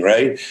something,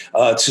 right?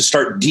 To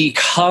start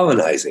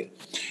decolonizing.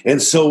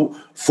 And so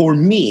for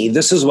me,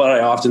 this is what I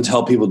often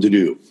tell people to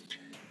do.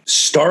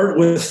 Start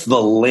with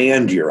the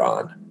land you're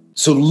on.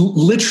 So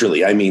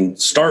literally, I mean,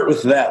 start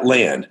with that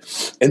land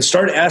and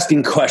start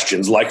asking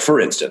questions. Like, for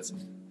instance,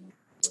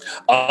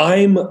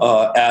 I'm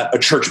at a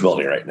church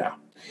building right now.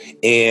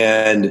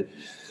 And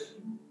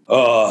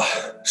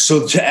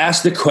so to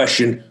ask the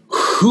question,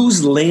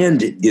 whose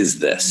land is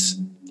this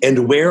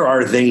and where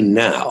are they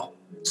now?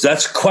 So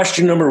that's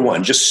question number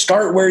one. Just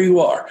start where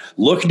you are.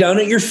 Look down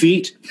at your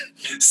feet,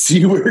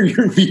 see where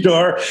your feet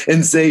are,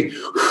 and say,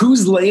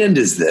 whose land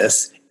is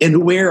this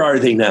and where are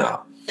they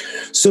now?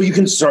 So you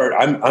can start.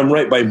 I'm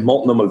right by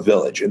Multnomah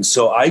Village. And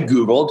so I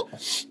Googled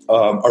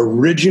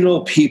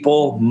original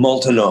people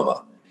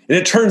Multnomah. And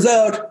it turns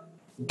out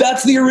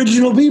that's the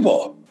original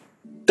people.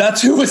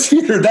 That's who was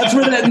here. That's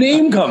where that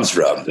name comes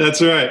from.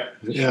 That's right.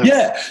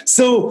 Yeah.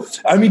 So,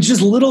 I mean,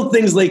 just little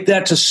things like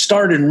that to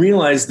start and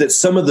realize that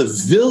some of the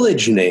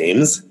village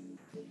names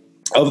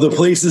of the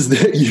places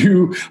that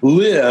you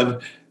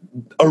live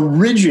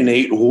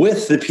originate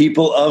with the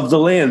people of the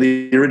land,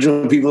 the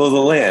original people of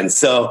the land.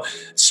 So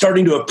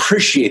starting to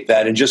appreciate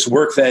that and just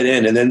work that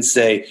in and then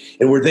say,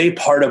 and were they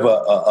part of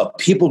a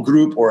people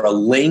group or a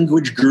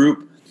language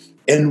group?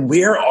 And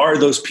where are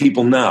those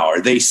people now? Are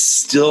they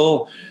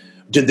still...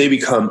 Did they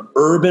become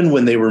urban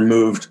when they were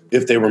moved?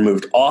 If they were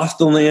moved off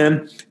the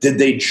land, did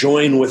they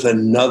join with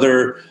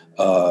another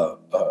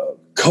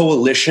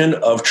coalition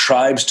of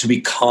tribes to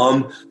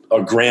become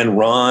a Grand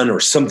Ronde or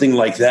something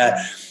like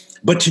that?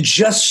 But to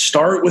just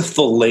start with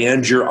the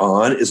land you're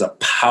on is a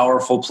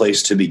powerful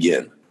place to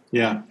begin.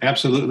 Yeah,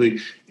 absolutely.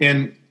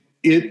 And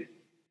it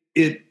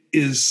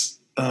is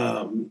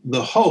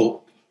the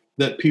hope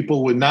that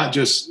people would not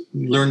just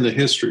learn the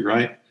history,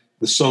 right?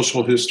 The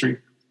social history,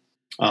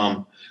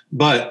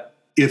 but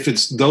if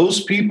it's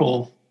those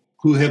people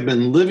who have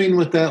been living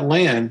with that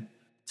land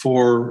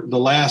for the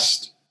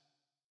last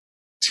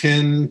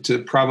 10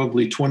 to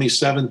probably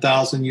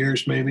 27,000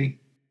 years, maybe,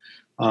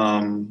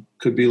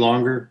 could be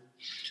longer,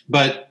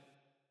 but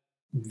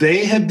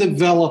they have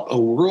developed a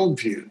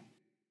worldview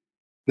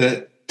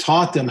that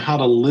taught them how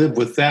to live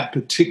with that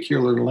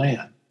particular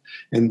land.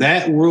 And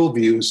that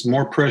worldview is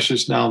more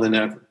precious now than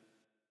ever.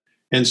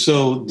 And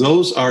so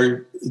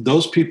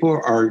those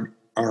people are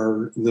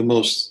the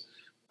most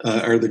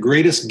are the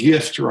greatest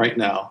gift right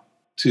now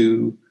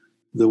to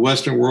the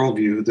Western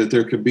worldview that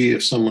there could be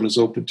if someone is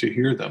open to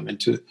hear them and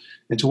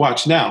to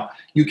watch. Now,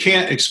 you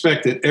can't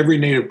expect that every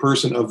Native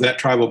person of that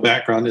tribal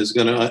background is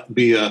going to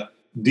be a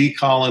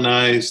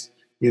decolonized,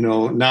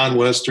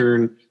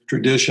 non-Western,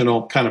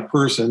 traditional kind of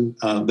person.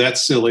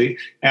 That's silly.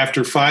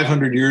 After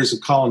 500 years of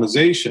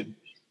colonization,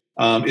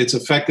 it's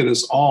affected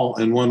us all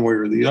in one way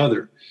or the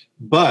other.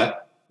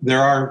 But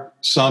there are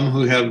some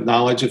who have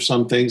knowledge of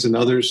some things and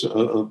others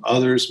of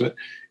others, but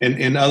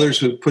and others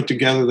who put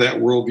together that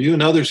worldview,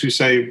 and others who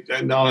say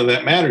none of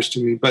that matters to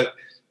me. But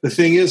the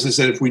thing is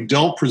that if we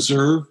don't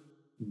preserve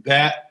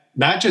that,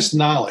 not just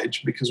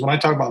knowledge, because when I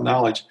talk about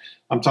knowledge,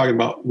 I'm talking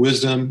about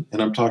wisdom and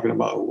I'm talking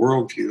about a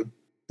worldview,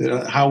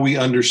 how we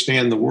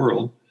understand the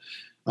world.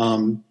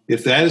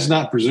 If that is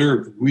not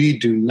preserved, we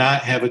do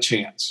not have a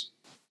chance.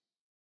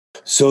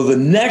 So the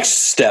next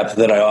step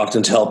that I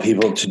often tell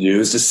people to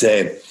do is to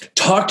say,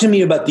 talk to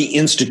me about the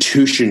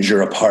institutions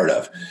you're a part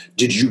of.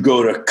 Did you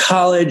go to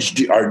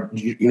college or,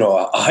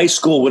 a high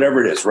school,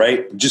 whatever it is,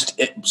 right?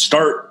 Just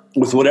start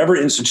with whatever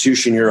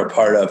institution you're a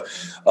part of.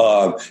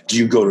 Do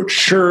you go to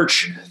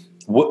church?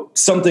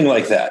 Something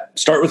like that.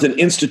 Start with an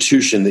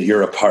institution that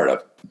you're a part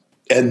of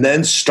and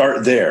then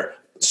start there.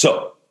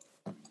 So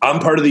I'm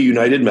part of the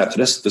United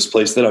Methodist. This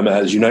place that I'm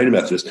at is United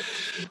Methodist.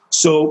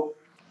 So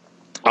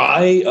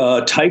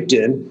I typed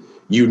in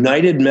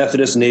United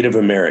Methodist Native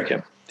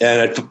American,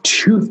 and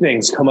two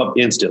things come up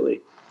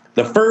instantly.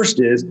 The first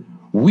is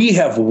we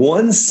have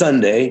one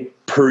Sunday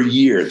per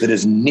year that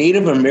is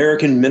Native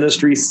American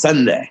Ministry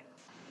Sunday.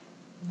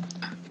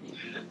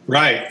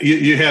 Right.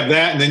 You have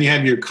that, and then you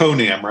have your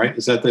CONAM, right?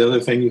 Is that the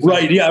other thing?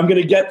 Right. Yeah, I'm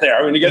going to get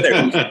there.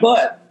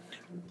 But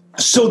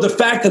so the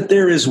fact that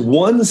there is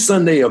one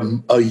Sunday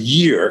a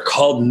year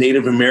called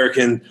Native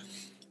American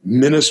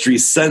Ministry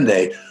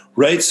Sunday,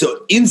 right?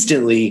 So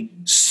instantly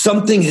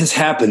something has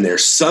happened there.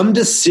 Some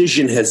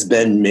decision has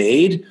been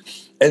made.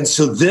 And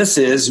so this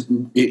is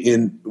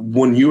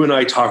when you and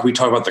I talk, we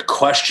talk about the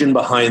question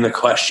behind the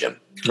question.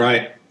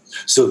 Right.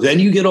 So then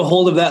you get a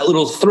hold of that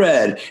little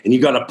thread and you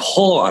got to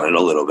pull on it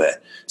a little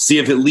bit, see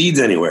if it leads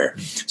anywhere.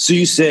 So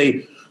you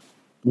say,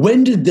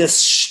 when did this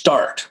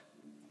start?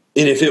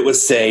 And if it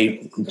was,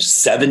 say,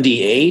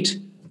 78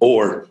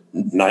 or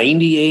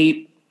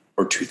 98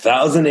 or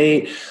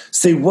 2008,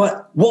 say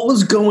what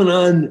was going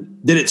on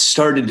that it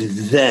started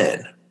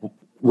then,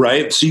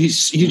 right? So you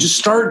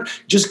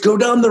just go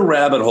down the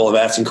rabbit hole of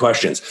asking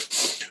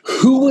questions.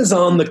 Who was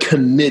on the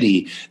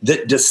committee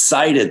that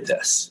decided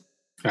this?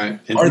 Right.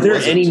 Are there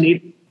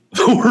any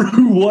Or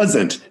who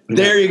wasn't?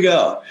 There you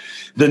go.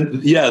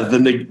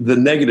 The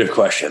negative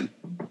question.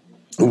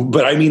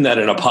 But I mean that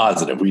in a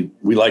positive. We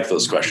like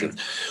those questions.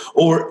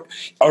 Or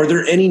are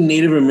there any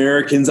Native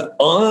Americans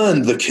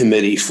on the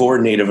committee for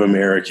Native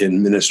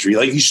American ministry?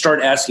 Like, you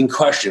start asking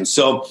questions.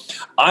 So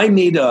I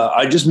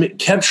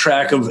kept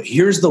track of,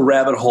 here's the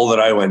rabbit hole that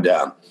I went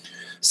down.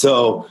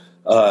 So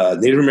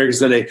Native Americans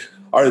today,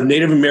 are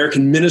Native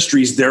American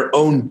ministries their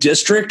own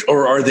district,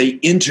 or are they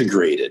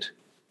integrated?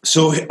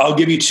 So I'll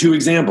give you two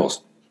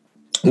examples.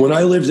 When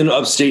I lived in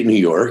upstate New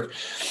York,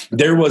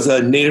 there was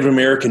a Native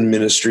American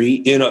ministry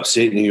in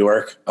upstate New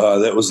York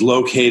that was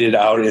located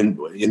out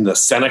in the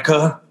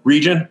Seneca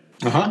region.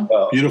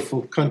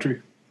 Beautiful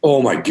country.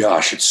 Oh my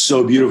gosh, it's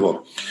so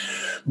beautiful.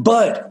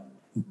 But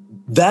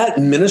that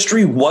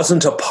ministry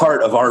wasn't a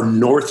part of our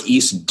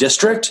Northeast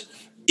district.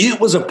 It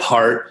was a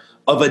part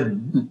of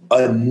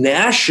a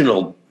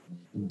national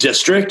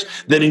district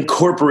that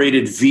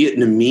incorporated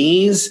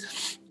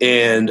Vietnamese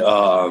and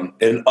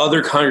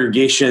other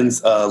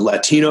congregations,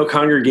 Latino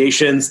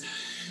congregations.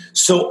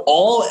 So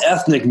all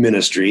ethnic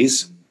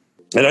ministries,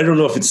 and I don't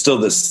know if it's still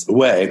this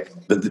way,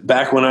 but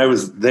back when I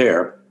was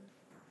there,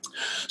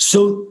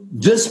 so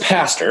this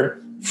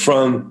pastor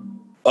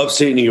from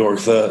upstate New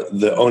York,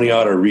 the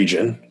Oneida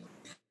region,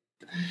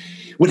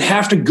 would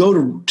have to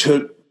go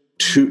to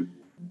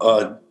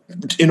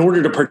in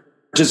order to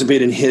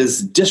participate in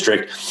his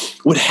district,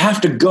 would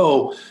have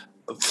to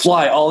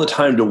fly all the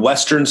time to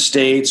western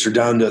states or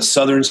down to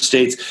southern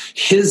states.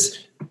 His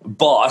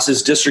boss,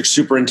 his district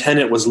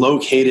superintendent, was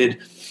located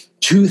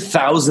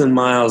 2,000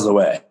 miles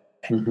away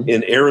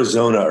in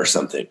Arizona or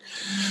something.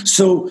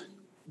 So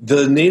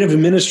the Native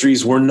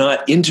ministries were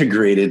not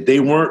integrated. They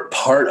weren't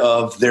part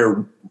of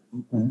their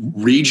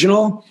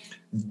regional.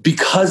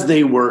 Because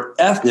they were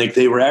ethnic,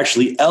 they were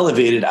actually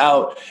elevated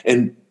out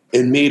and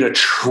made a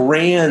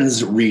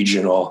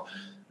trans-regional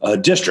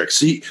district.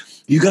 So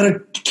you got to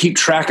keep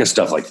track of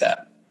stuff like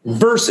that.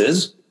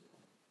 Versus,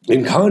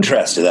 in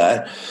contrast to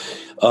that,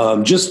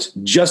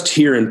 just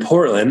here in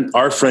Portland,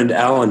 our friend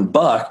Alan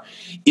Buck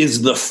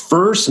is the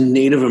first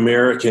Native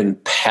American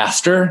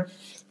pastor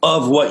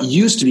of what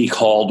used to be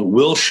called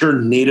Wilshire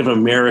Native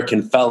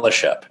American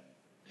Fellowship.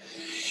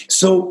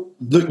 So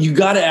you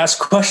got to ask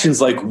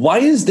questions like, why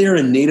is there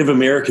a Native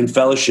American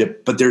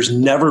Fellowship, but there's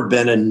never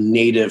been a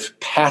Native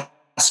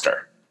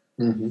pastor?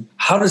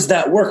 How does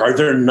that work? Are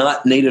there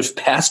not Native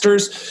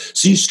pastors?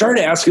 So you start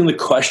asking the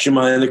question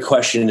behind the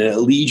question, and it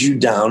leads you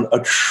down a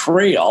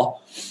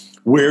trail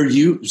where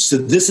so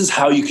this is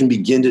how you can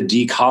begin to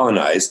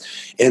decolonize.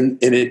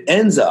 And it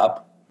ends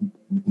up,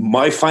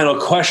 my final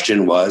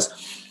question was,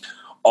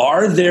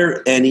 are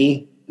there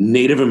any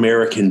Native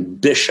American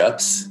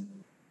bishops?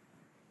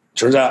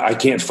 Turns out I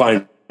can't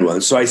find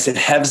one. So I said,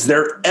 has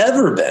there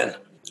ever been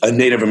a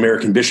Native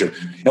American bishop?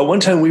 At one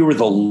time, we were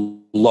the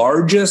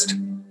largest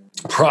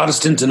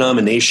Protestant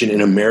denomination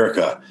in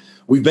America.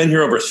 We've been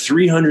here over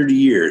 300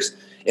 years,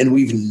 and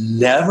we've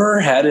never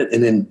had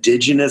an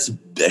indigenous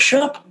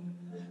bishop?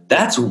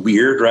 That's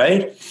weird,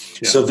 right?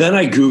 Yeah. So then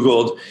I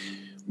Googled,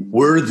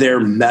 were there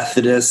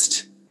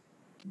Methodist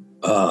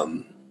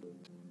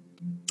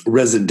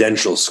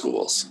residential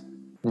schools?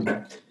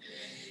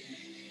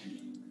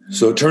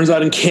 So it turns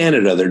out in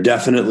Canada, there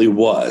definitely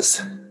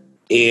was.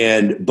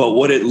 But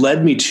what it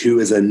led me to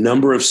is a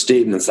number of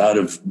statements out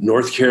of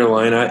North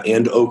Carolina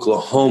and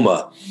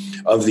Oklahoma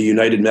of the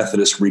United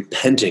Methodists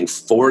repenting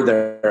for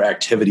their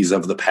activities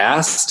of the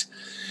past.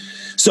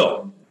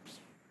 So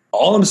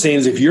all I'm saying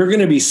is, if you're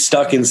going to be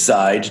stuck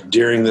inside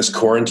during this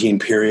quarantine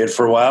period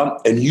for a while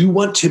and you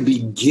want to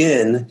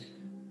begin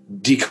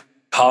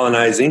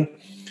decolonizing,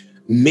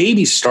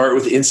 maybe start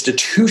with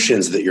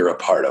institutions that you're a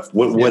part of,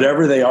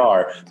 whatever they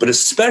are, but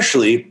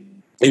especially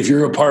if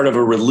you're a part of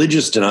a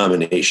religious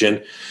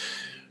denomination,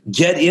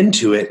 get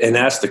into it and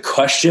ask the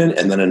question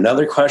and then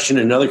another question,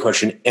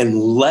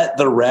 and let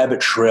the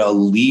rabbit trail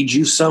lead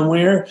you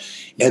somewhere.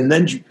 And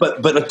then,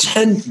 but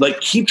attend,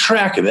 keep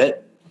track of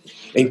it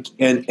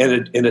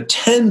and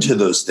attend to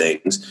those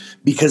things,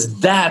 because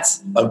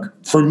that's,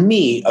 for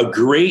me, a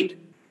great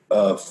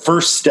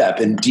first step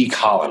in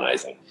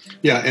decolonizing.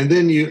 Yeah, and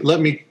then you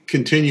let me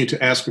continue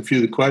to ask a few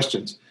of the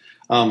questions.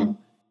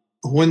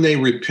 When they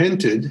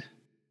repented,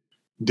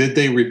 did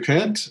they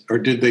repent or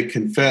did they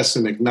confess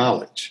and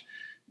acknowledge?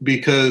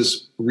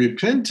 Because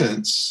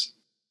repentance,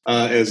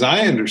 as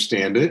I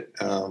understand it,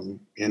 and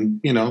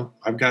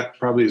I've got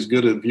probably as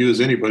good a view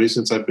as anybody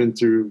since I've been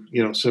through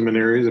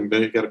seminaries and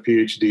got a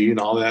PhD and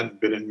all that, and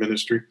been in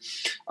ministry,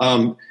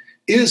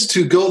 is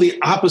to go the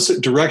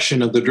opposite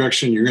direction of the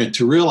direction you're in.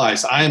 To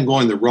realize I am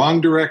going the wrong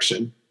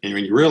direction. And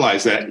when you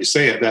realize that and you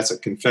say it, that's a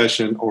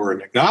confession or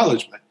an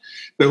acknowledgement.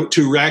 But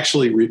to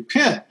actually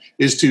repent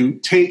is to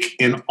take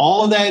in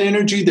all of that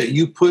energy that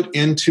you put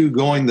into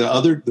going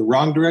the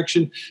wrong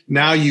direction.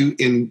 Now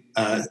you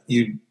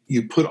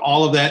put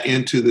all of that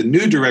into the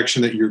new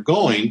direction that you're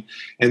going,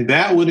 and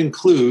that would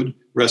include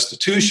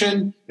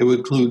restitution. It would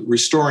include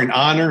restoring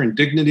honor and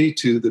dignity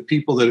to the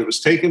people that it was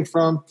taken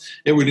from.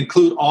 It would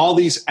include all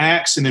these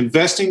acts and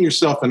investing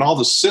yourself in all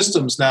the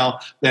systems now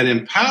that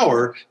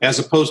empower as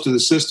opposed to the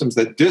systems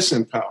that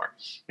disempower.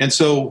 And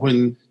so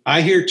when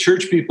I hear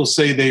church people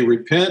say they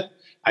repent,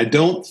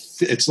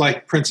 it's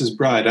like Princess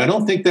Bride. I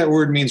don't think that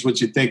word means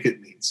what you think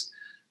it means.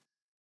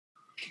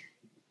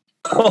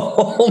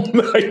 Oh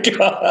my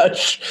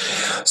gosh.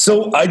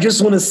 So I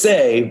just want to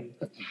say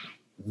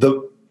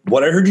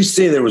what I heard you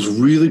say there was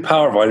really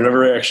powerful. I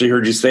never actually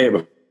heard you say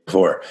it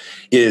before,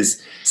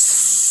 is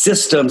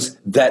systems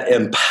that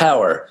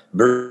empower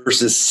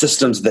versus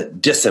systems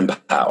that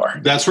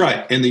disempower. That's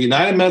right. And the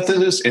United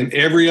Methodists and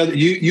every other,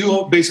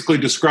 you basically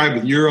describe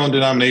with your own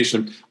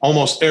denomination,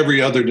 almost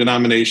every other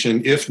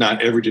denomination, if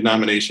not every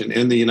denomination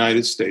in the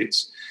United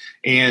States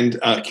and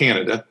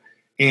Canada.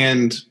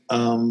 And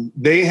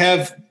they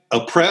have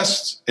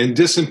oppressed and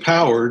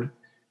disempowered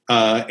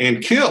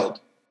and killed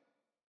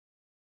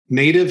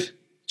Native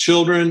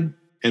children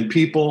and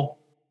people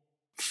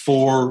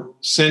for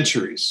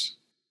centuries.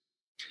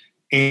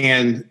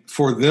 And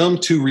for them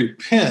to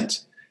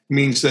repent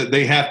means that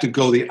they have to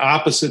go the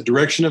opposite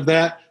direction of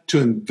that, to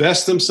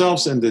invest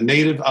themselves into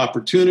Native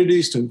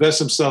opportunities, to invest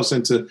themselves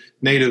into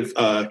Native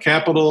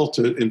capital,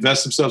 to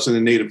invest themselves into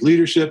Native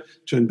leadership,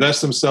 to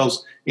invest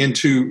themselves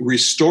into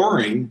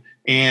restoring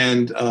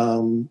and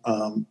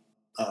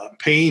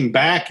paying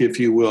back, if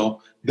you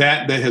will,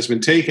 that has been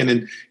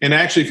taken. And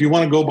actually, if you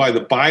want to go by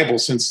the Bible,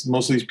 since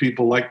most of these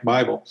people like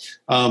Bible,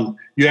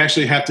 you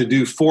actually have to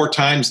do 4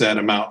 times that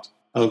amount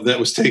of that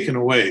was taken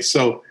away.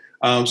 So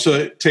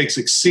it takes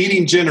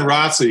exceeding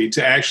generosity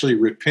to actually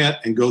repent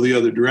and go the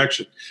other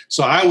direction.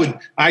 So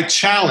I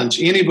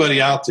challenge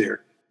anybody out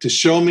there to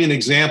show me an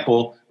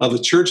example of a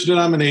church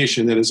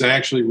denomination that has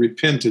actually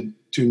repented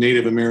to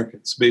Native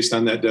Americans based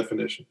on that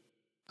definition.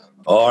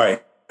 All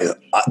right.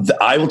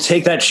 I will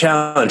take that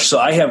challenge. So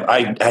I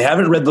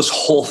haven't read this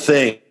whole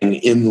thing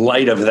in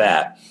light of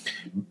that,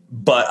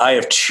 but I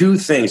have 2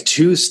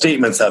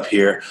 statements up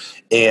here,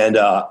 and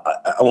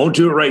I won't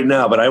do it right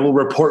now, but I will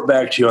report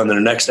back to you on the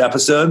next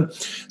episode.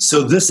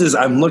 So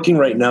I'm looking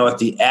right now at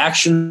the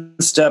action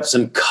steps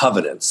and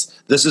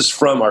covenants. This is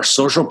from our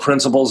social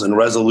principles and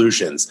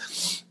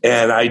resolutions.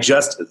 And I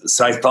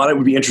thought it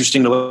would be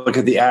interesting to look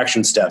at the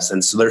action steps.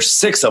 And so there's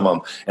 6 of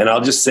them. And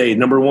I'll just say,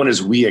 number 1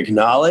 is we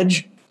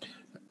acknowledge.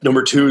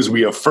 Number 2 is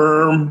we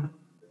affirm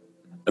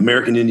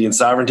American Indian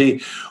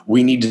sovereignty.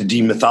 We need to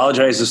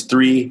demythologize this.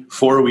 3.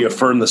 4, we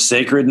affirm the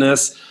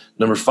sacredness.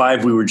 Number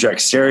 5, we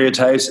reject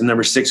stereotypes. And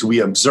number 6,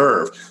 we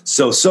observe.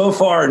 So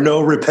far,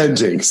 no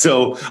repenting.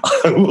 So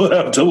I will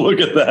have to look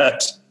at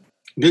that.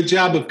 Good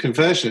job of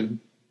confession.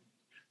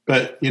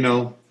 But,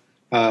 and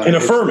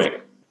affirming.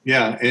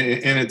 Yeah.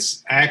 And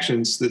it's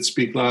actions that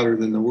speak louder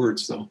than the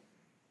words, though.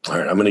 All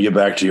right, I'm going to get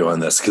back to you on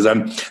this because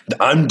I'm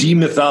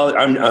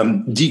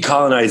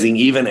decolonizing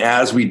even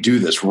as we do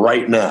this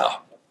right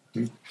now.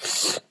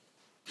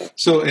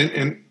 So,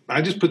 and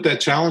I just put that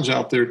challenge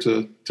out there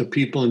to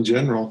people in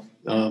general.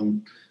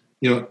 The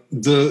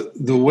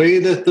way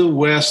that the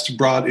West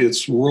brought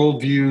its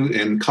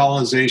worldview and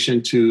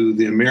colonization to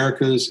the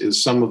Americas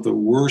is some of the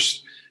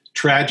worst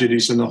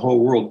tragedies in the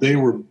whole world. They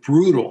were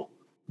brutal,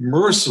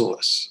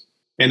 merciless,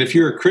 and if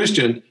you're a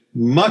Christian,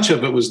 much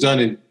of it was done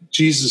in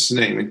Jesus'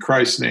 name, in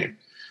Christ's name.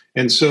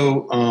 And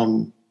so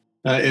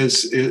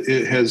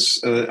it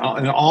has,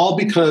 and all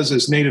because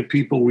as Native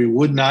people, we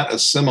would not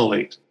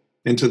assimilate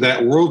into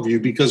that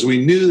worldview because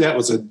we knew that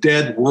was a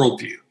dead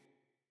worldview.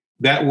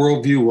 That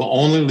worldview will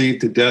only lead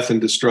to death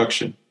and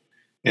destruction.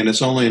 And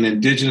it's only an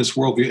indigenous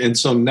worldview. And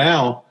so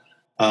now,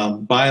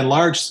 by and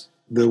large,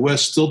 the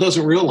West still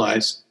doesn't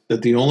realize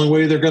that the only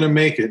way they're going to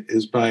make it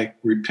is by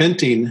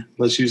repenting,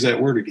 let's use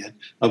that word again,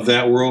 of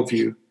that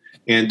worldview,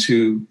 and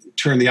to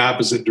turn the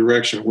opposite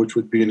direction, which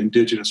would be an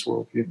indigenous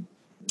worldview.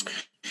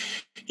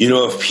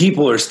 If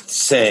people are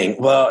saying,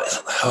 well,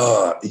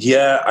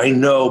 yeah, I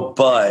know,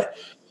 but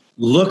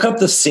look up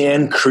the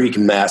Sand Creek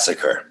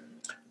Massacre.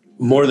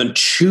 More than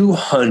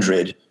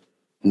 200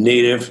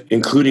 Native,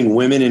 including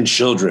women and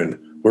children,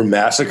 were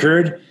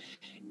massacred.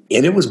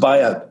 And it was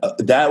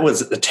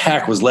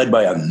attack was led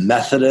by a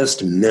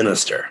Methodist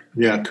minister.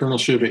 Yeah, Colonel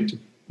Shivington.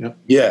 Yep.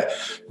 Yeah.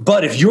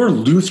 But if you're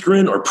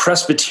Lutheran or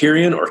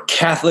Presbyterian or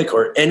Catholic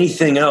or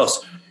anything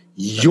else,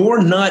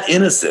 you're not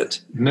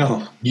innocent.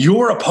 No.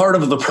 You're a part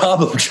of the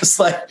problem, just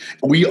like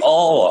we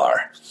all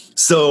are.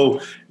 So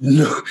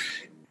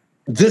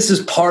this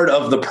is part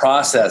of the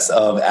process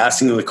of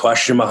asking the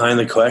question behind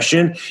the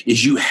question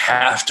is you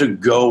have to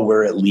go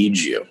where it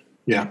leads you.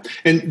 Yeah.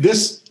 And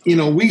this,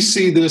 we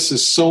see this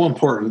as so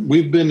important.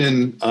 We've been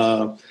in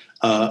a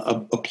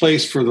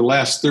place for the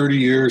last 30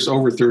 years,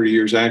 over 30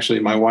 years, actually,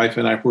 my wife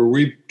and I, where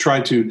we've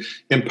tried to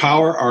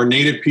empower our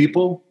Native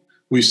people.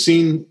 We've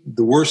seen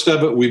the worst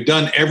of it. We've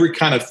done every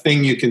kind of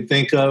thing you can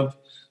think of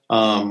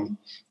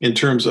in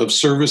terms of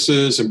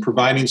services and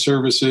providing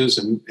services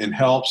and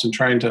helps and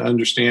trying to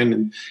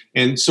understand.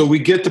 And so we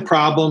get the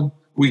problem,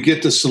 we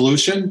get the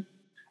solution.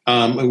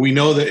 And we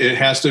know that it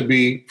has to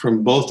be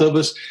from both of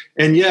us.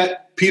 And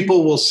yet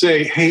people will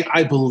say, "Hey,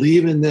 I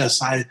believe in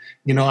this. I'm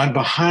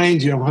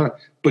behind you."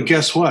 But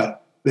guess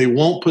what? They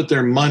won't put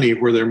their money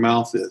where their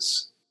mouth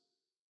is.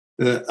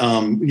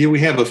 We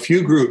have a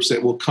few groups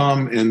that will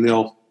come and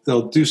they'll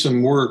do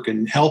some work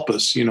and help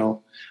us.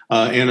 So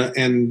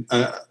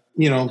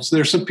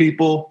there's some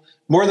people,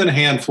 more than a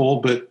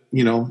handful, but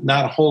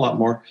not a whole lot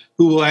more,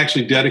 who will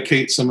actually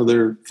dedicate some of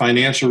their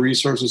financial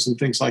resources and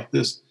things like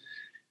this.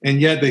 And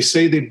yet they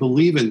say they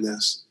believe in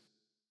this.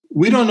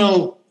 We don't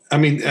know. I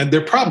mean,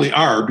 there probably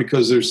are,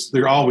 because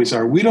there always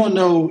are. We don't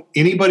know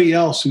anybody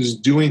else who's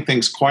doing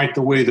things quite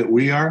the way that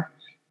we are,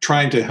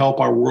 trying to help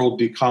our world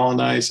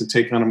decolonize and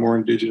take on a more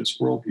indigenous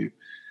worldview.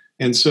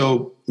 And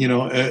so,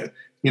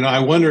 I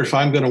wonder if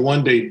I'm going to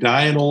one day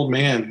die an old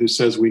man who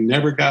says we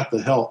never got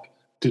the help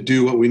to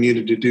do what we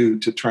needed to do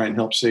to try and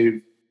help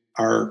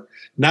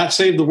not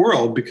save the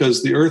world,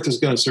 because the earth is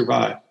going to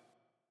survive.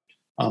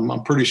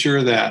 I'm pretty sure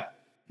of that.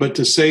 But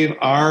to save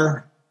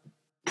our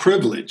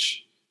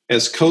privilege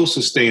as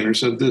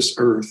co-sustainers of this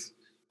earth,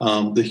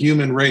 the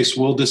human race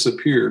will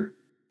disappear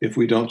if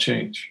we don't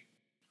change.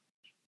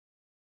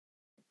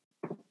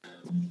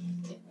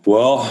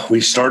 Well,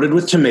 we started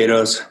with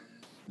tomatoes,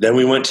 then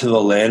we went to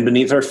the land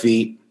beneath our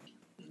feet.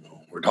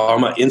 We're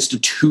talking about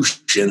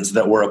institutions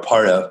that we're a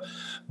part of,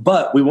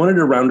 but we wanted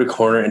to round a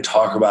corner and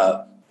talk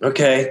about,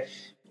 okay,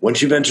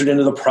 once you've entered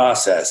into the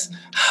process,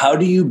 how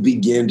do you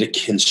begin to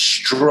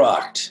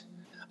construct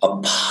a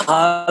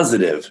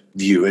positive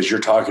view, as you're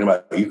talking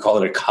about? You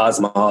call it a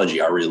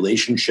cosmology, our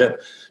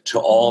relationship to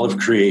all of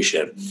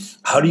creation.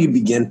 How do you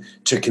begin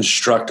to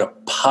construct a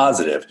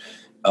positive?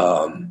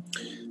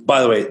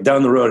 By the way,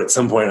 down the road at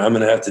some point, I'm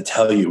going to have to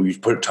tell you,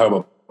 talk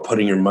about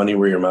putting your money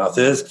where your mouth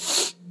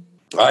is.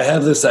 I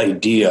have this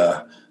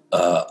idea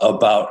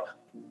about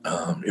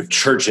if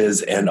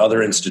churches and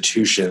other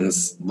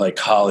institutions like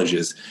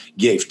colleges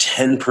gave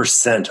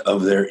 10%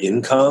 of their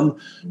income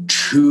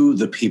to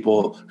the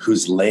people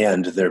whose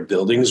land their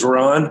buildings were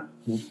on.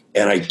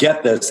 And I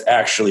get this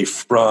actually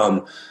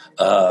from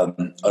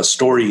a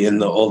story in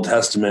the Old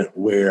Testament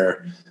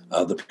where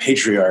the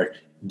patriarch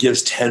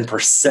gives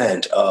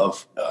 10%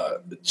 of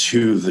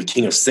to the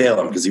king of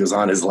Salem because he was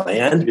on his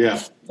land.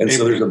 Yeah. And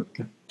so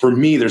for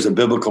me, there's a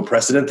biblical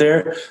precedent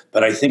there,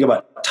 but I think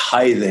about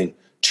tithing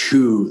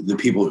to the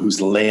people whose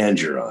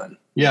land you're on.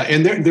 Yeah,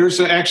 and that's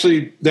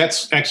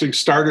actually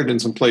started in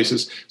some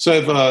places. So I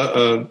have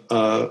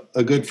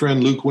a good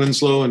friend, Luke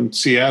Winslow, in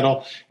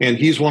Seattle, and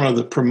he's one of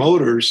the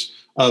promoters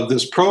of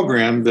this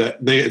program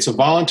it's a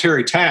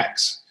voluntary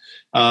tax.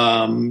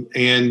 And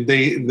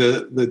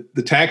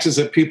the taxes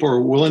that people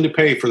are willing to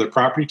pay for the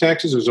property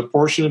taxes, there's a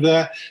portion of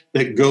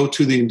that go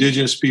to the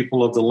indigenous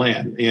people of the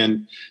land.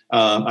 And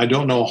I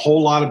don't know a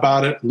whole lot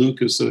about it.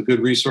 Luke is a good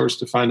resource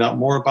to find out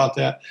more about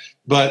that.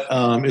 But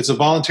it's a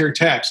voluntary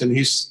tax, and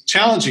he's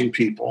challenging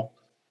people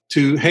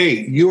to,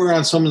 hey, you are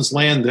on someone's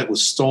land that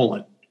was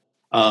stolen,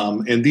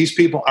 and these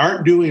people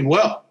aren't doing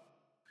well.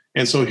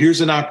 And so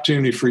here's an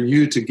opportunity for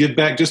you to give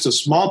back just a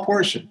small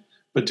portion,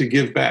 but to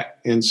give back.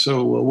 And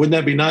so wouldn't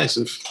that be nice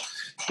if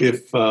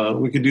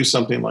we could do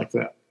something like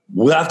that?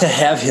 We'll have to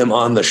have him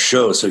on the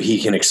show so he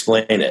can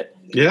explain it.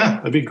 Yeah,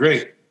 that'd be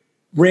great.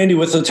 Randy,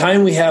 with the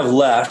time we have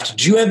left,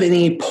 do you have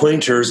any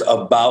pointers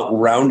about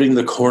rounding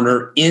the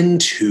corner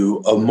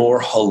into a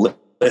more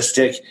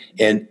holistic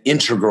and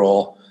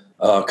integral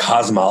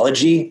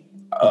cosmology,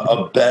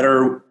 a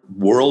better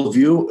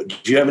worldview?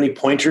 Do you have any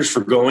pointers for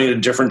going in a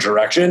different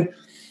direction?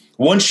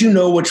 Once you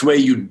know which way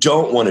you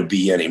don't want to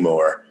be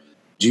anymore,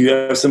 do you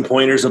have some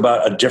pointers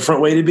about a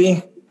different way to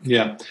be?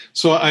 Yeah.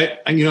 So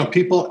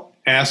people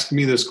ask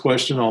me this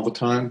question all the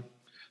time.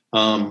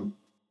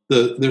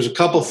 There's a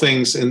couple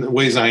things and the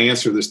ways I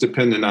answer this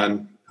depending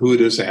on who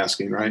it is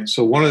asking, right?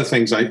 So one of the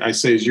things I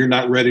say is you're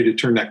not ready to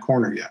turn that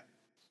corner yet.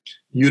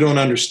 You don't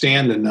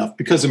understand enough,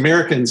 because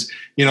Americans,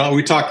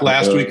 we talked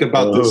last week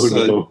about this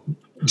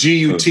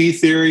GUT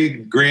theory,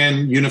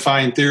 grand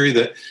unifying theory,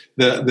 that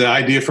the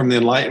idea from the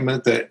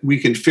Enlightenment that we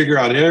can figure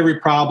out every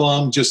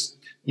problem, just,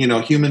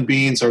 human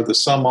beings are the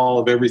sum all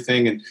of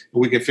everything and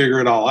we can figure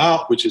it all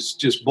out, which is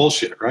just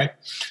bullshit, right?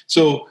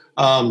 So,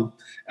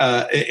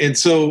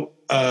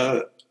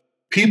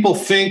 people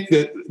think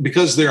that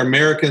because they're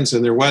Americans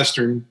and they're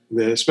Western,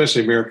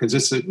 especially Americans,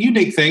 it's a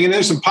unique thing. And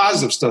there's some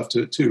positive stuff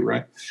to it too,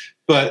 right?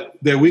 But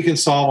that we can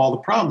solve all the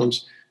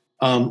problems.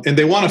 And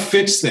they want to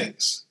fix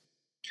things.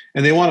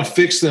 And they want to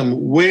fix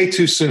them way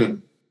too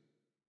soon.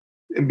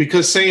 And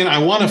because saying, I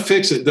want to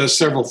fix it, does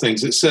several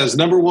things. It says,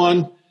 number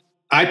one,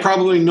 I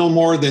probably know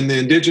more than the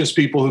indigenous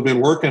people who've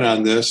been working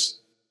on this,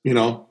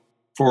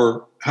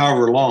 for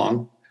however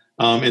long.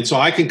 And so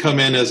I can come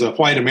in as a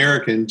white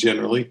American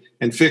generally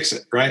and fix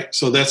it, right?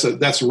 So that's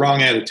a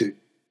wrong attitude.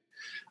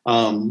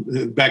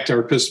 Back to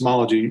our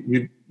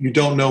epistemology, you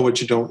don't know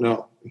what you don't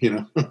know,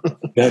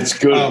 That's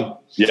good.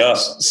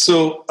 Yes.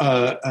 So,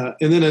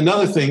 and then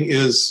another thing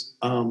is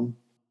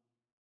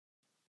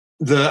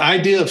the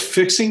idea of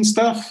fixing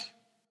stuff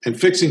and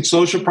fixing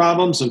social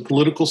problems and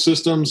political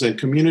systems and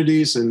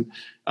communities and,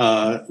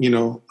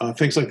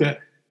 things like that.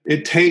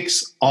 It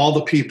takes all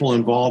the people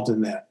involved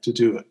in that to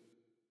do it.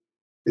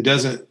 It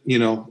doesn't,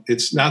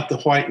 it's not the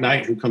white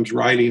knight who comes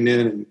riding in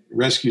and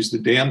rescues the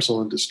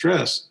damsel in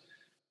distress.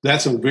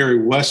 That's a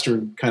very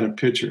Western kind of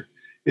picture.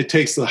 It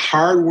takes the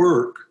hard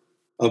work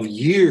of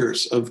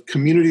years of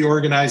community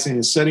organizing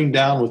and sitting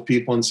down with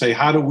people and say,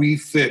 how do we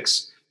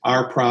fix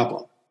our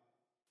problem,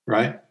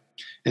 right?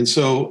 And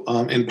so,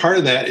 and part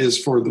of that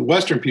is for the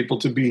Western people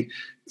to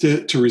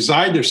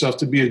reside themselves,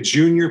 to be a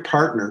junior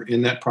partner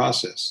in that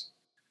process.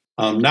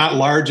 Not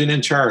large and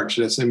in charge.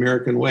 That's the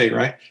American way,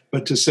 right?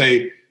 But to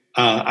say,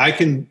 I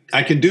can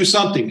do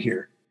something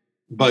here,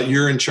 but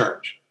you're in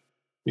charge.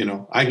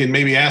 I can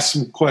maybe ask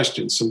some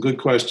questions, some good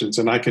questions,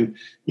 and I can,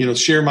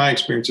 share my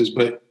experiences,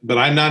 but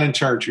I'm not in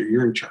charge here.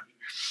 You're in charge.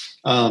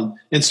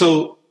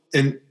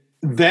 And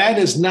that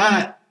is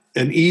not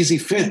an easy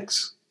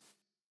fix.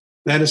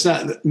 That is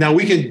not. Now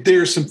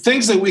there's some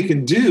things that we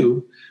can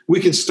do.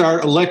 We can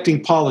start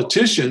electing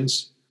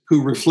politicians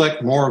who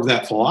reflect more of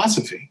that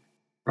philosophy,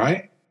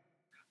 right?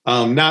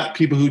 Not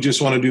people who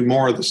just want to do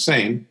more of the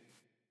same.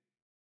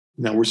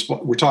 Now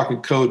we're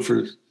talking code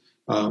for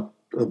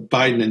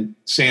Biden and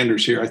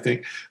Sanders here, I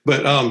think.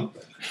 But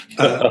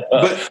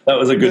that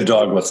was a good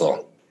dog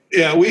whistle.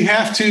 Yeah, we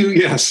have to.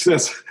 Yes,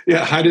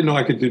 I didn't know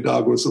I could do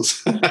dog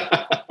whistles.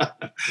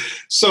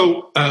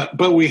 So,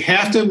 but we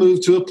have to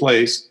move to a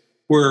place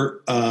where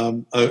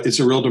it's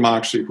a real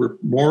democracy, where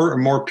more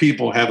and more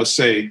people have a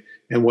say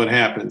in what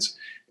happens,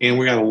 and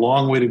we got a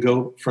long way to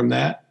go from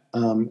that.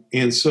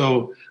 And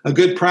so, a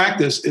good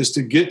practice is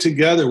to get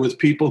together with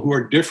people who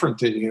are different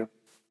than you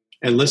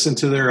and listen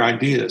to their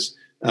ideas.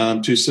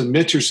 To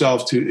submit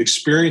yourself to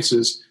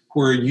experiences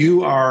where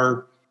you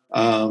are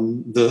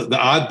the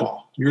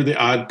oddball, you're the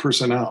odd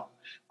person out,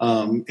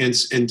 and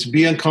to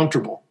be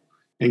uncomfortable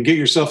and get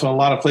yourself in a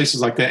lot of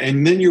places like that.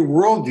 And then your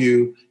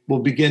worldview will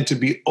begin to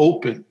be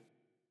open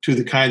to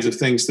the kinds of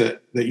things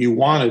that you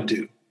want to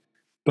do.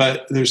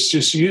 But there's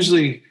just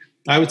usually,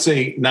 I would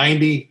say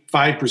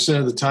 95%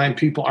 of the time,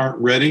 people aren't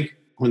ready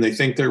when they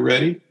think they're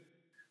ready.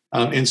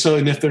 And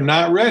if they're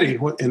not ready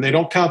and they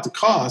don't count the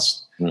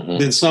cost,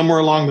 then somewhere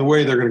along the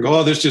way, they're going to go,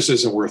 oh, this just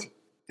isn't worth it.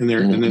 And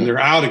then they're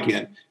out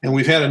again. And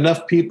we've had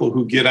enough people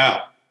who get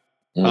out.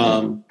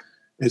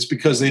 It's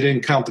because they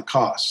didn't count the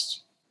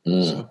costs.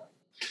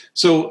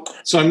 So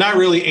I'm not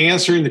really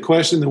answering the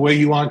question the way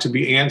you want it to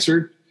be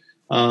answered.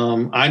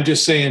 I'm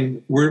just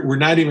saying we're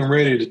not even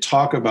ready to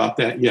talk about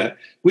that yet.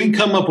 We can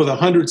come up with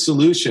 100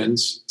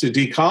 solutions to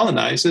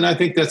decolonize, and I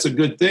think that's a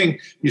good thing.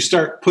 You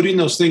start putting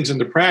those things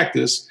into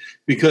practice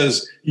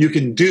because you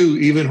can do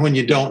even when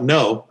you don't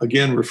know.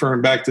 Again,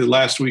 referring back to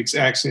last week's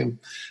axiom.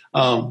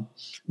 And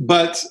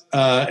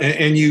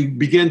you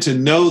begin to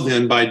know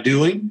then by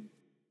doing.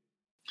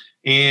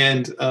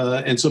 And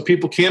so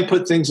people can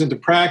put things into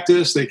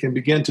practice. They can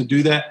begin to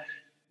do that.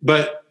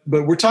 But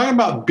we're talking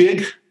about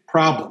big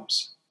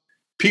problems.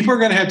 People are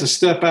going to have to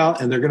step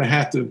out, and they're going to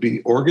have to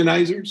be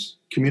organizers,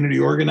 community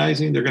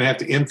organizing. They're going to have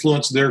to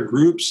influence their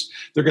groups.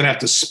 They're going to have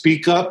to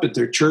speak up at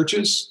their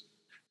churches.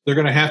 They're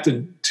going to have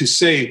to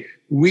say,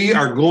 we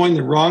are going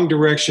the wrong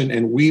direction,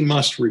 and we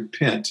must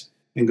repent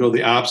and go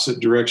the opposite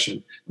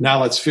direction.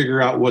 Now let's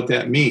figure out what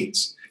that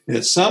means. And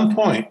at some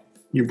point,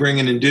 you bring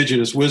in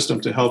indigenous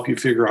wisdom to help you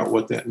figure out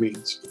what that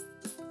means.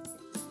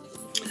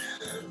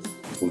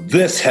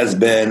 This has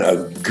been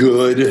a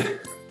good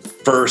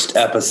first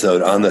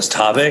episode on this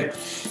topic,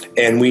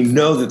 and we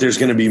know that there's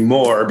going to be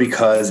more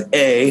because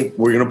we're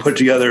going to put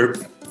together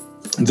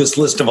this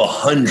list of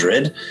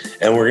 100,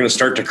 and we're going to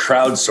start to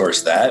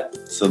crowdsource that.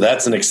 So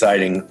that's an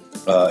exciting.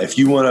 If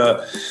you want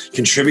to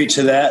contribute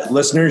to that,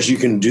 listeners, you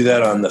can do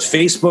that on the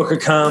Facebook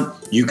account.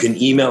 You can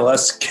email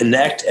us,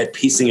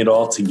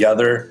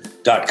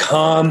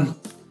 connect@piecingitalltogether.com.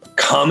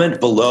 Comment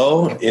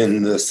below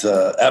in this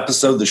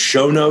episode, the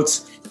show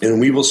notes, and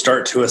we will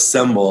start to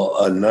assemble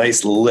a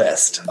nice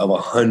list of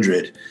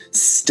 100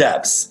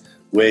 steps,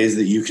 ways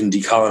that you can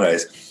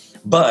decolonize.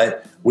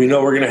 But we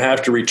know we're going to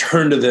have to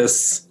return to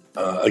this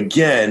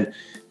again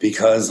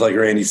because, like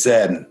Randy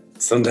said,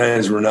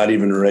 sometimes we're not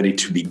even ready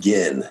to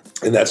begin.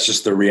 And that's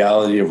just the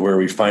reality of where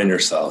we find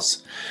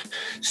ourselves.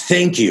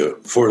 Thank you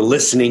for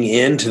listening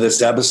in to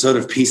this episode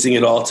of Piecing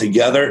It All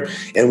Together.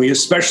 And we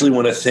especially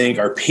want to thank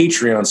our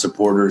Patreon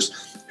supporters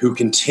who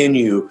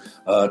continue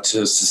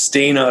to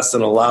sustain us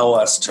and allow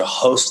us to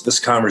host this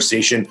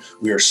conversation.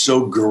 We are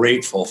so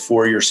grateful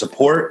for your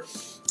support.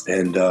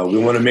 And we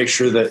want to make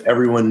sure that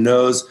everyone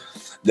knows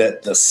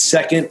that the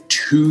second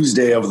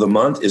Tuesday of the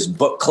month is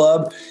book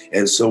club.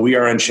 And so we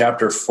are on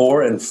chapter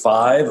 4 and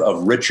 5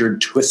 of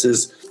Richard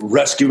Twiss's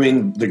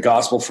Rescuing the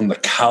Gospel from the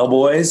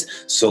Cowboys.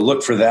 So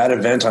look for that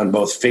event on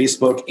both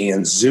Facebook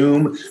and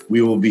Zoom.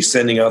 We will be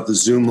sending out the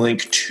Zoom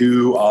link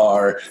to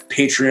our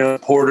Patreon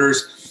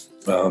supporters,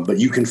 but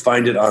you can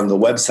find it on the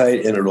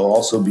website, and it'll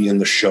also be in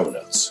the show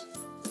notes.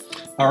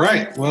 All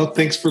right. Well,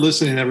 thanks for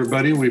listening,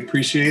 everybody. We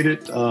appreciate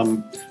it.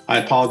 I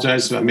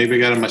apologize. Maybe I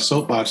got in my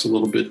soapbox a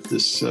little bit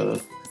this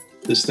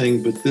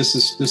thing, but this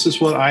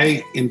is what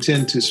I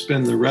intend to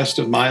spend the rest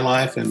of my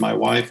life, and my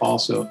wife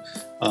also,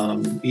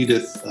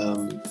 Edith,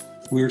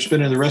 we're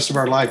spending the rest of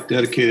our life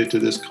dedicated to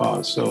this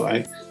cause. So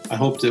I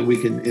hope that we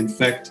can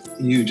infect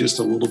you just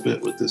a little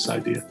bit with this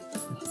idea.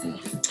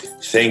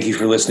 Thank you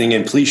for listening,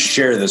 and please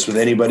share this with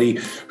anybody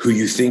who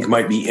you think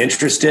might be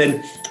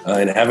interested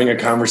in having a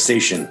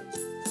conversation.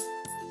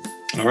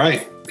 All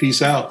right.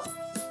 Peace out.